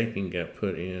decking got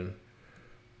put in.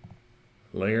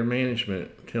 Layer management,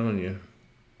 I'm telling you.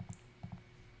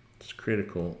 It's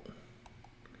critical.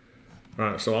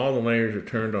 Alright, so all the layers are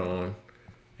turned on,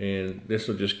 and this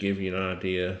will just give you an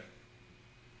idea.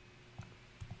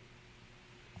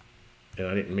 And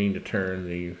I didn't mean to turn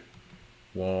the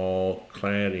wall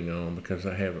cladding on because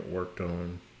I haven't worked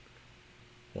on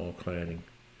wall cladding.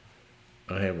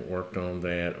 I haven't worked on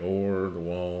that or the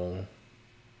wall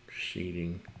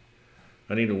sheeting.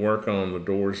 I need to work on the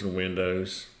doors and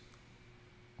windows.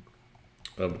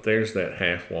 But there's that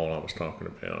half wall I was talking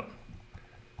about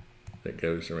that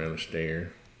goes around the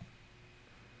stair.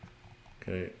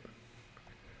 Okay.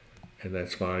 And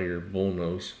that's why your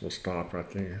bullnose will stop right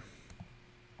there.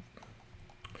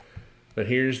 But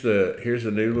here's the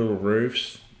new little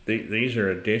roofs. These are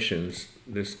additions.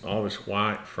 All this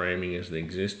white framing is the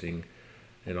existing,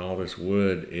 and all this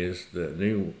wood is the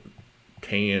new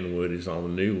tan wood is all the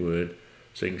new wood.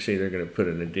 So you can see they're going to put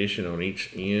an addition on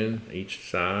each end, each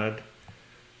side,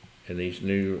 and these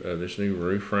new this new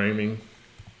roof framing.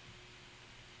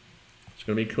 It's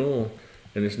going to be cool.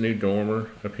 And this new dormer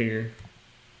up here,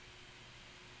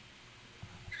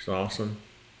 it's awesome.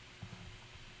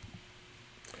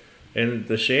 And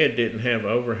the shed didn't have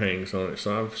overhangs on it,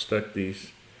 so I've stuck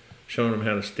these, showing them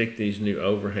how to stick these new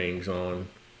overhangs on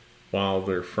while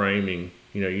they're framing.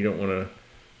 You know, you don't want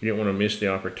to miss the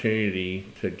opportunity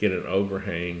to get an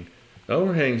overhang. The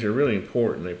overhangs are really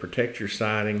important. They protect your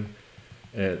siding.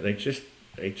 They just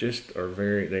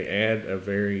are they add a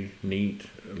very neat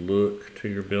look to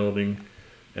your building.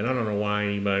 And I don't know why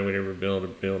anybody would ever build a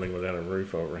building without a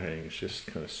roof overhang. It's just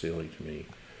kind of silly to me.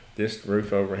 This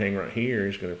roof overhang right here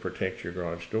is going to protect your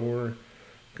garage door,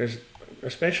 because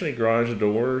especially garage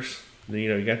doors, you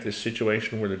know, you got this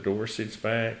situation where the door sits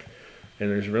back and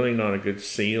there's really not a good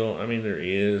seal. I mean, there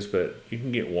is, but you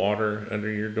can get water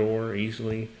under your door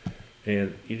easily,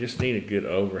 and you just need a good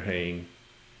overhang,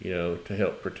 you know, to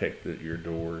help protect your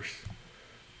doors.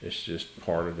 It's just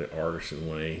part of the artisan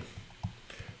way.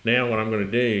 Now what I'm going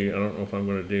to do, I don't know if I'm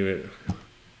going to do it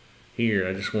here.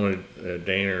 I just wanted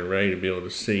Dana and Ray to be able to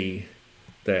see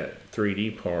that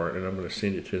 3D part, and I'm going to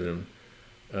send it to them.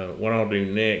 What I'll do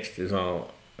next is I'll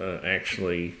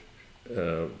actually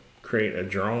create a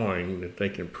drawing that they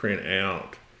can print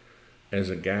out as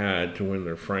a guide to when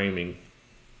they're framing.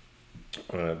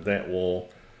 That will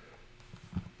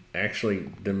actually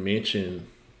dimension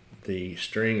the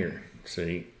stringer,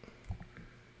 see?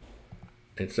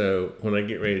 And so when they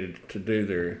get ready to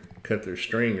do cut their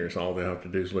stringers, all they have to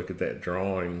do is look at that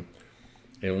drawing.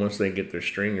 And once they get their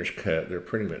stringers cut, they're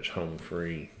pretty much home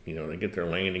free. You know, they get their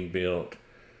landing built,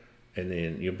 and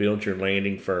then you build your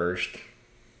landing first,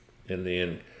 and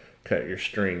then cut your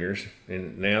stringers.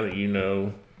 And now that you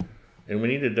know, and we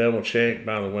need to double check,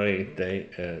 by the way,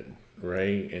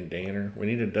 Ray and Danner, we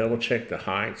need to double check the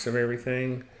heights of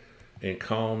everything, and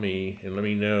call me and let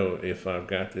me know if I've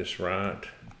got this right.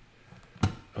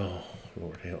 Oh,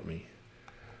 Lord help me.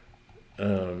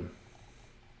 We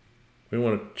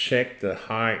want to check the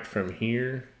height from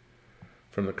here,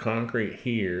 from the concrete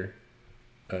here,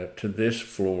 to this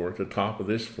floor, to the top of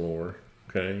this floor,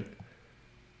 okay?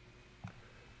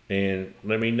 And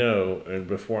let me know, and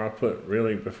before I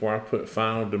put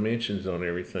final dimensions on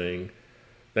everything,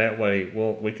 that way,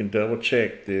 well, we can double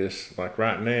check this. Like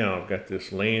right now, I've got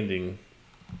this landing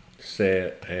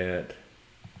set at,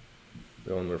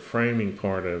 on the framing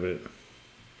part of it,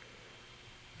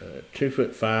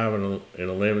 2'5" and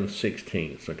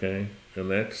 11/16", okay? And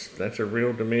that's a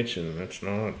real dimension. That's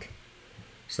not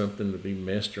something to be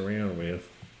messed around with.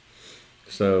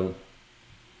 So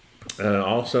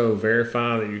also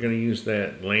verify that you're going to use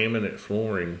that laminate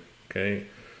flooring, okay?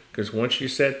 Because once you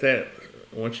set that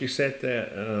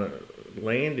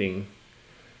landing,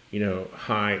 you know,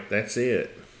 height, that's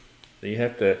it. You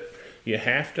have to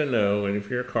know, and if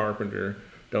you're a carpenter,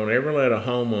 don't ever let a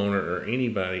homeowner or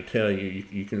anybody tell you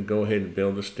you can go ahead and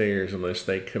build the stairs unless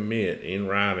they commit in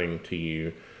writing to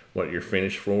you what your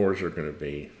finished floors are going to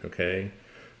be, okay?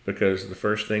 Because the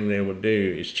first thing they will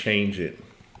do is change it,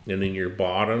 and then your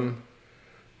bottom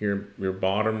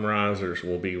risers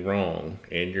will be wrong,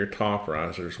 and your top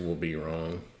risers will be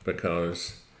wrong,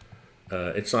 because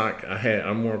it's like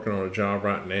I'm working on a job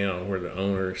right now where the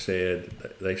owner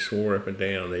said they swore up and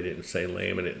down they didn't say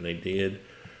laminate, and they did.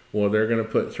 Well, they're going to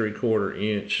put 3/4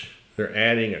 inch. They're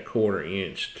adding a 1/4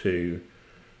 inch to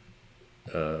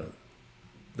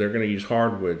they're going to use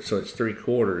hardwood, so it's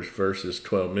 3/4 versus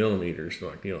 12 millimeters,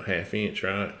 like, you know, 1/2 inch,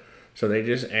 right? So they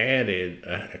just added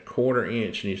a 1/4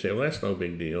 inch, and you say, well, that's no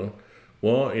big deal.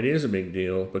 Well, it is a big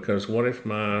deal, because what if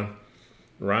my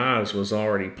rise was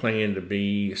already planned to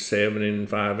be 7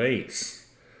 5/8?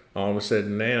 All of a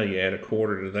sudden now you add a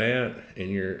 1/4 to that, and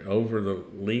you're over the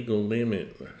legal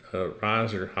limit,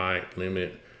 riser height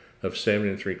limit of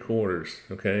 7 3/4.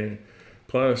 Okay.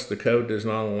 Plus, the code does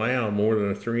not allow more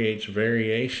than a 3/8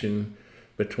 variation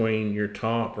between your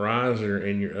top riser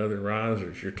and your other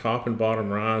risers. Your top and bottom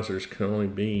risers can only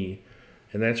be,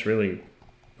 and that's really,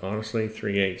 honestly,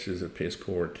 3/8 is a piss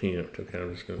poor attempt. Okay,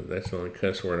 that's the only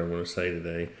cuss word I'm going to say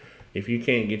today. If you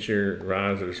can't get your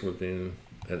risers within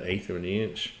 1/8 of an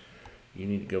inch, you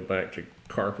need to go back to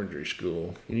carpentry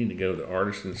school. You need to go to the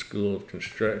Artisan School of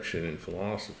Construction and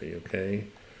Philosophy, okay?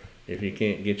 If you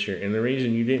can't get your, and the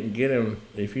reason you didn't get them,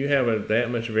 if you have that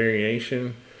much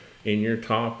variation in your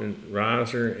top and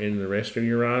riser and the rest of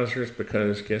your risers,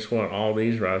 because guess what? All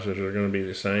these risers are going to be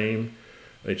the same.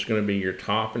 It's going to be your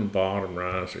top and bottom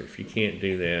riser. If you can't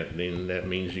do that, then that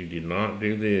means you did not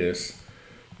do this,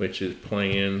 which is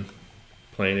plan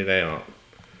it out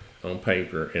on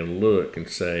paper and look and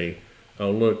say,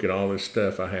 oh, look at all this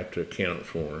stuff I have to account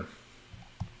for.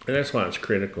 And that's why it's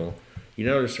critical. You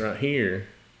notice right here,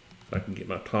 if I can get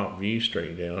my top view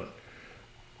straightened out,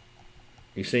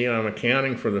 you see I'm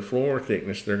accounting for the floor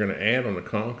thickness they're going to add on the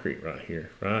concrete right here,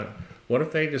 right? What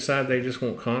if they decide they just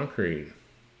want concrete?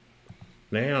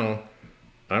 Now,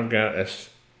 I've got a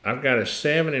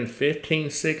 7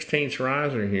 15/16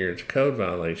 riser here. It's a code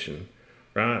violation,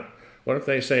 right? What if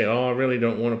they say, oh, I really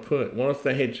don't want to put? Well, if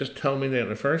they had just told me that in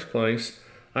the first place,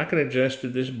 I could have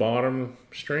adjusted this bottom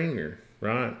stringer,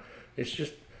 right? It's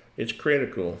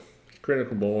critical. It's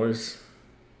critical, boys.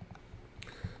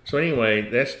 So anyway,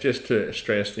 that's just to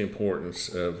stress the importance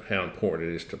of how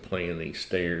important it is to plan these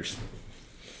stairs.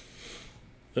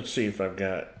 Let's see if I've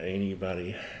got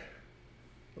anybody.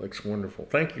 Looks wonderful.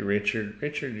 Thank you, Richard.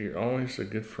 Richard, you're always a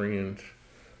good friend.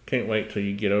 Can't wait till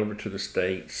you get over to the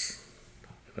States.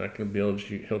 I can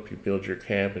help you build your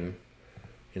cabin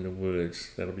in the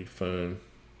woods. That'll be fun.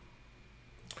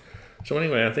 So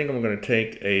anyway, I think I'm going to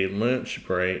take a lunch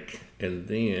break, and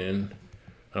then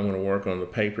I'm going to work on the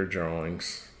paper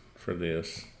drawings for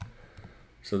this.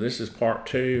 So this is part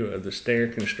 2 of the stair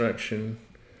construction,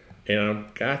 and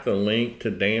I've got the link to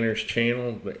Danner's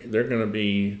channel.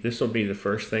 This will be the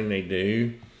first thing they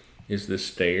do, is this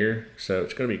stair. So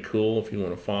it's going to be cool if you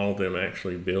want to follow them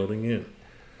actually building it.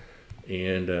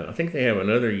 And I think they have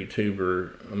another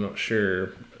YouTuber, I'm not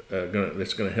sure,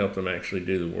 that's going to help them actually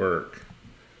do the work.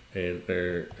 And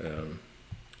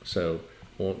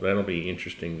that'll be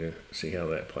interesting to see how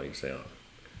that plays out.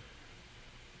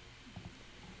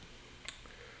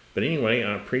 But anyway,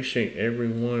 I appreciate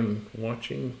everyone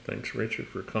watching. Thanks, Richard,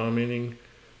 for commenting.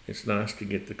 It's nice to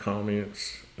get the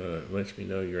comments. It lets me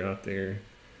know you're out there.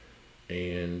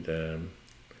 And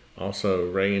also,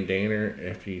 Ray and Danner,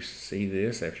 after you see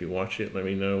this, after you watch it, let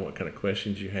me know what kind of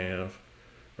questions you have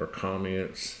or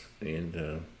comments,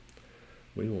 and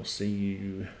we will see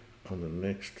you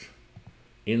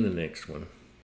in the next one.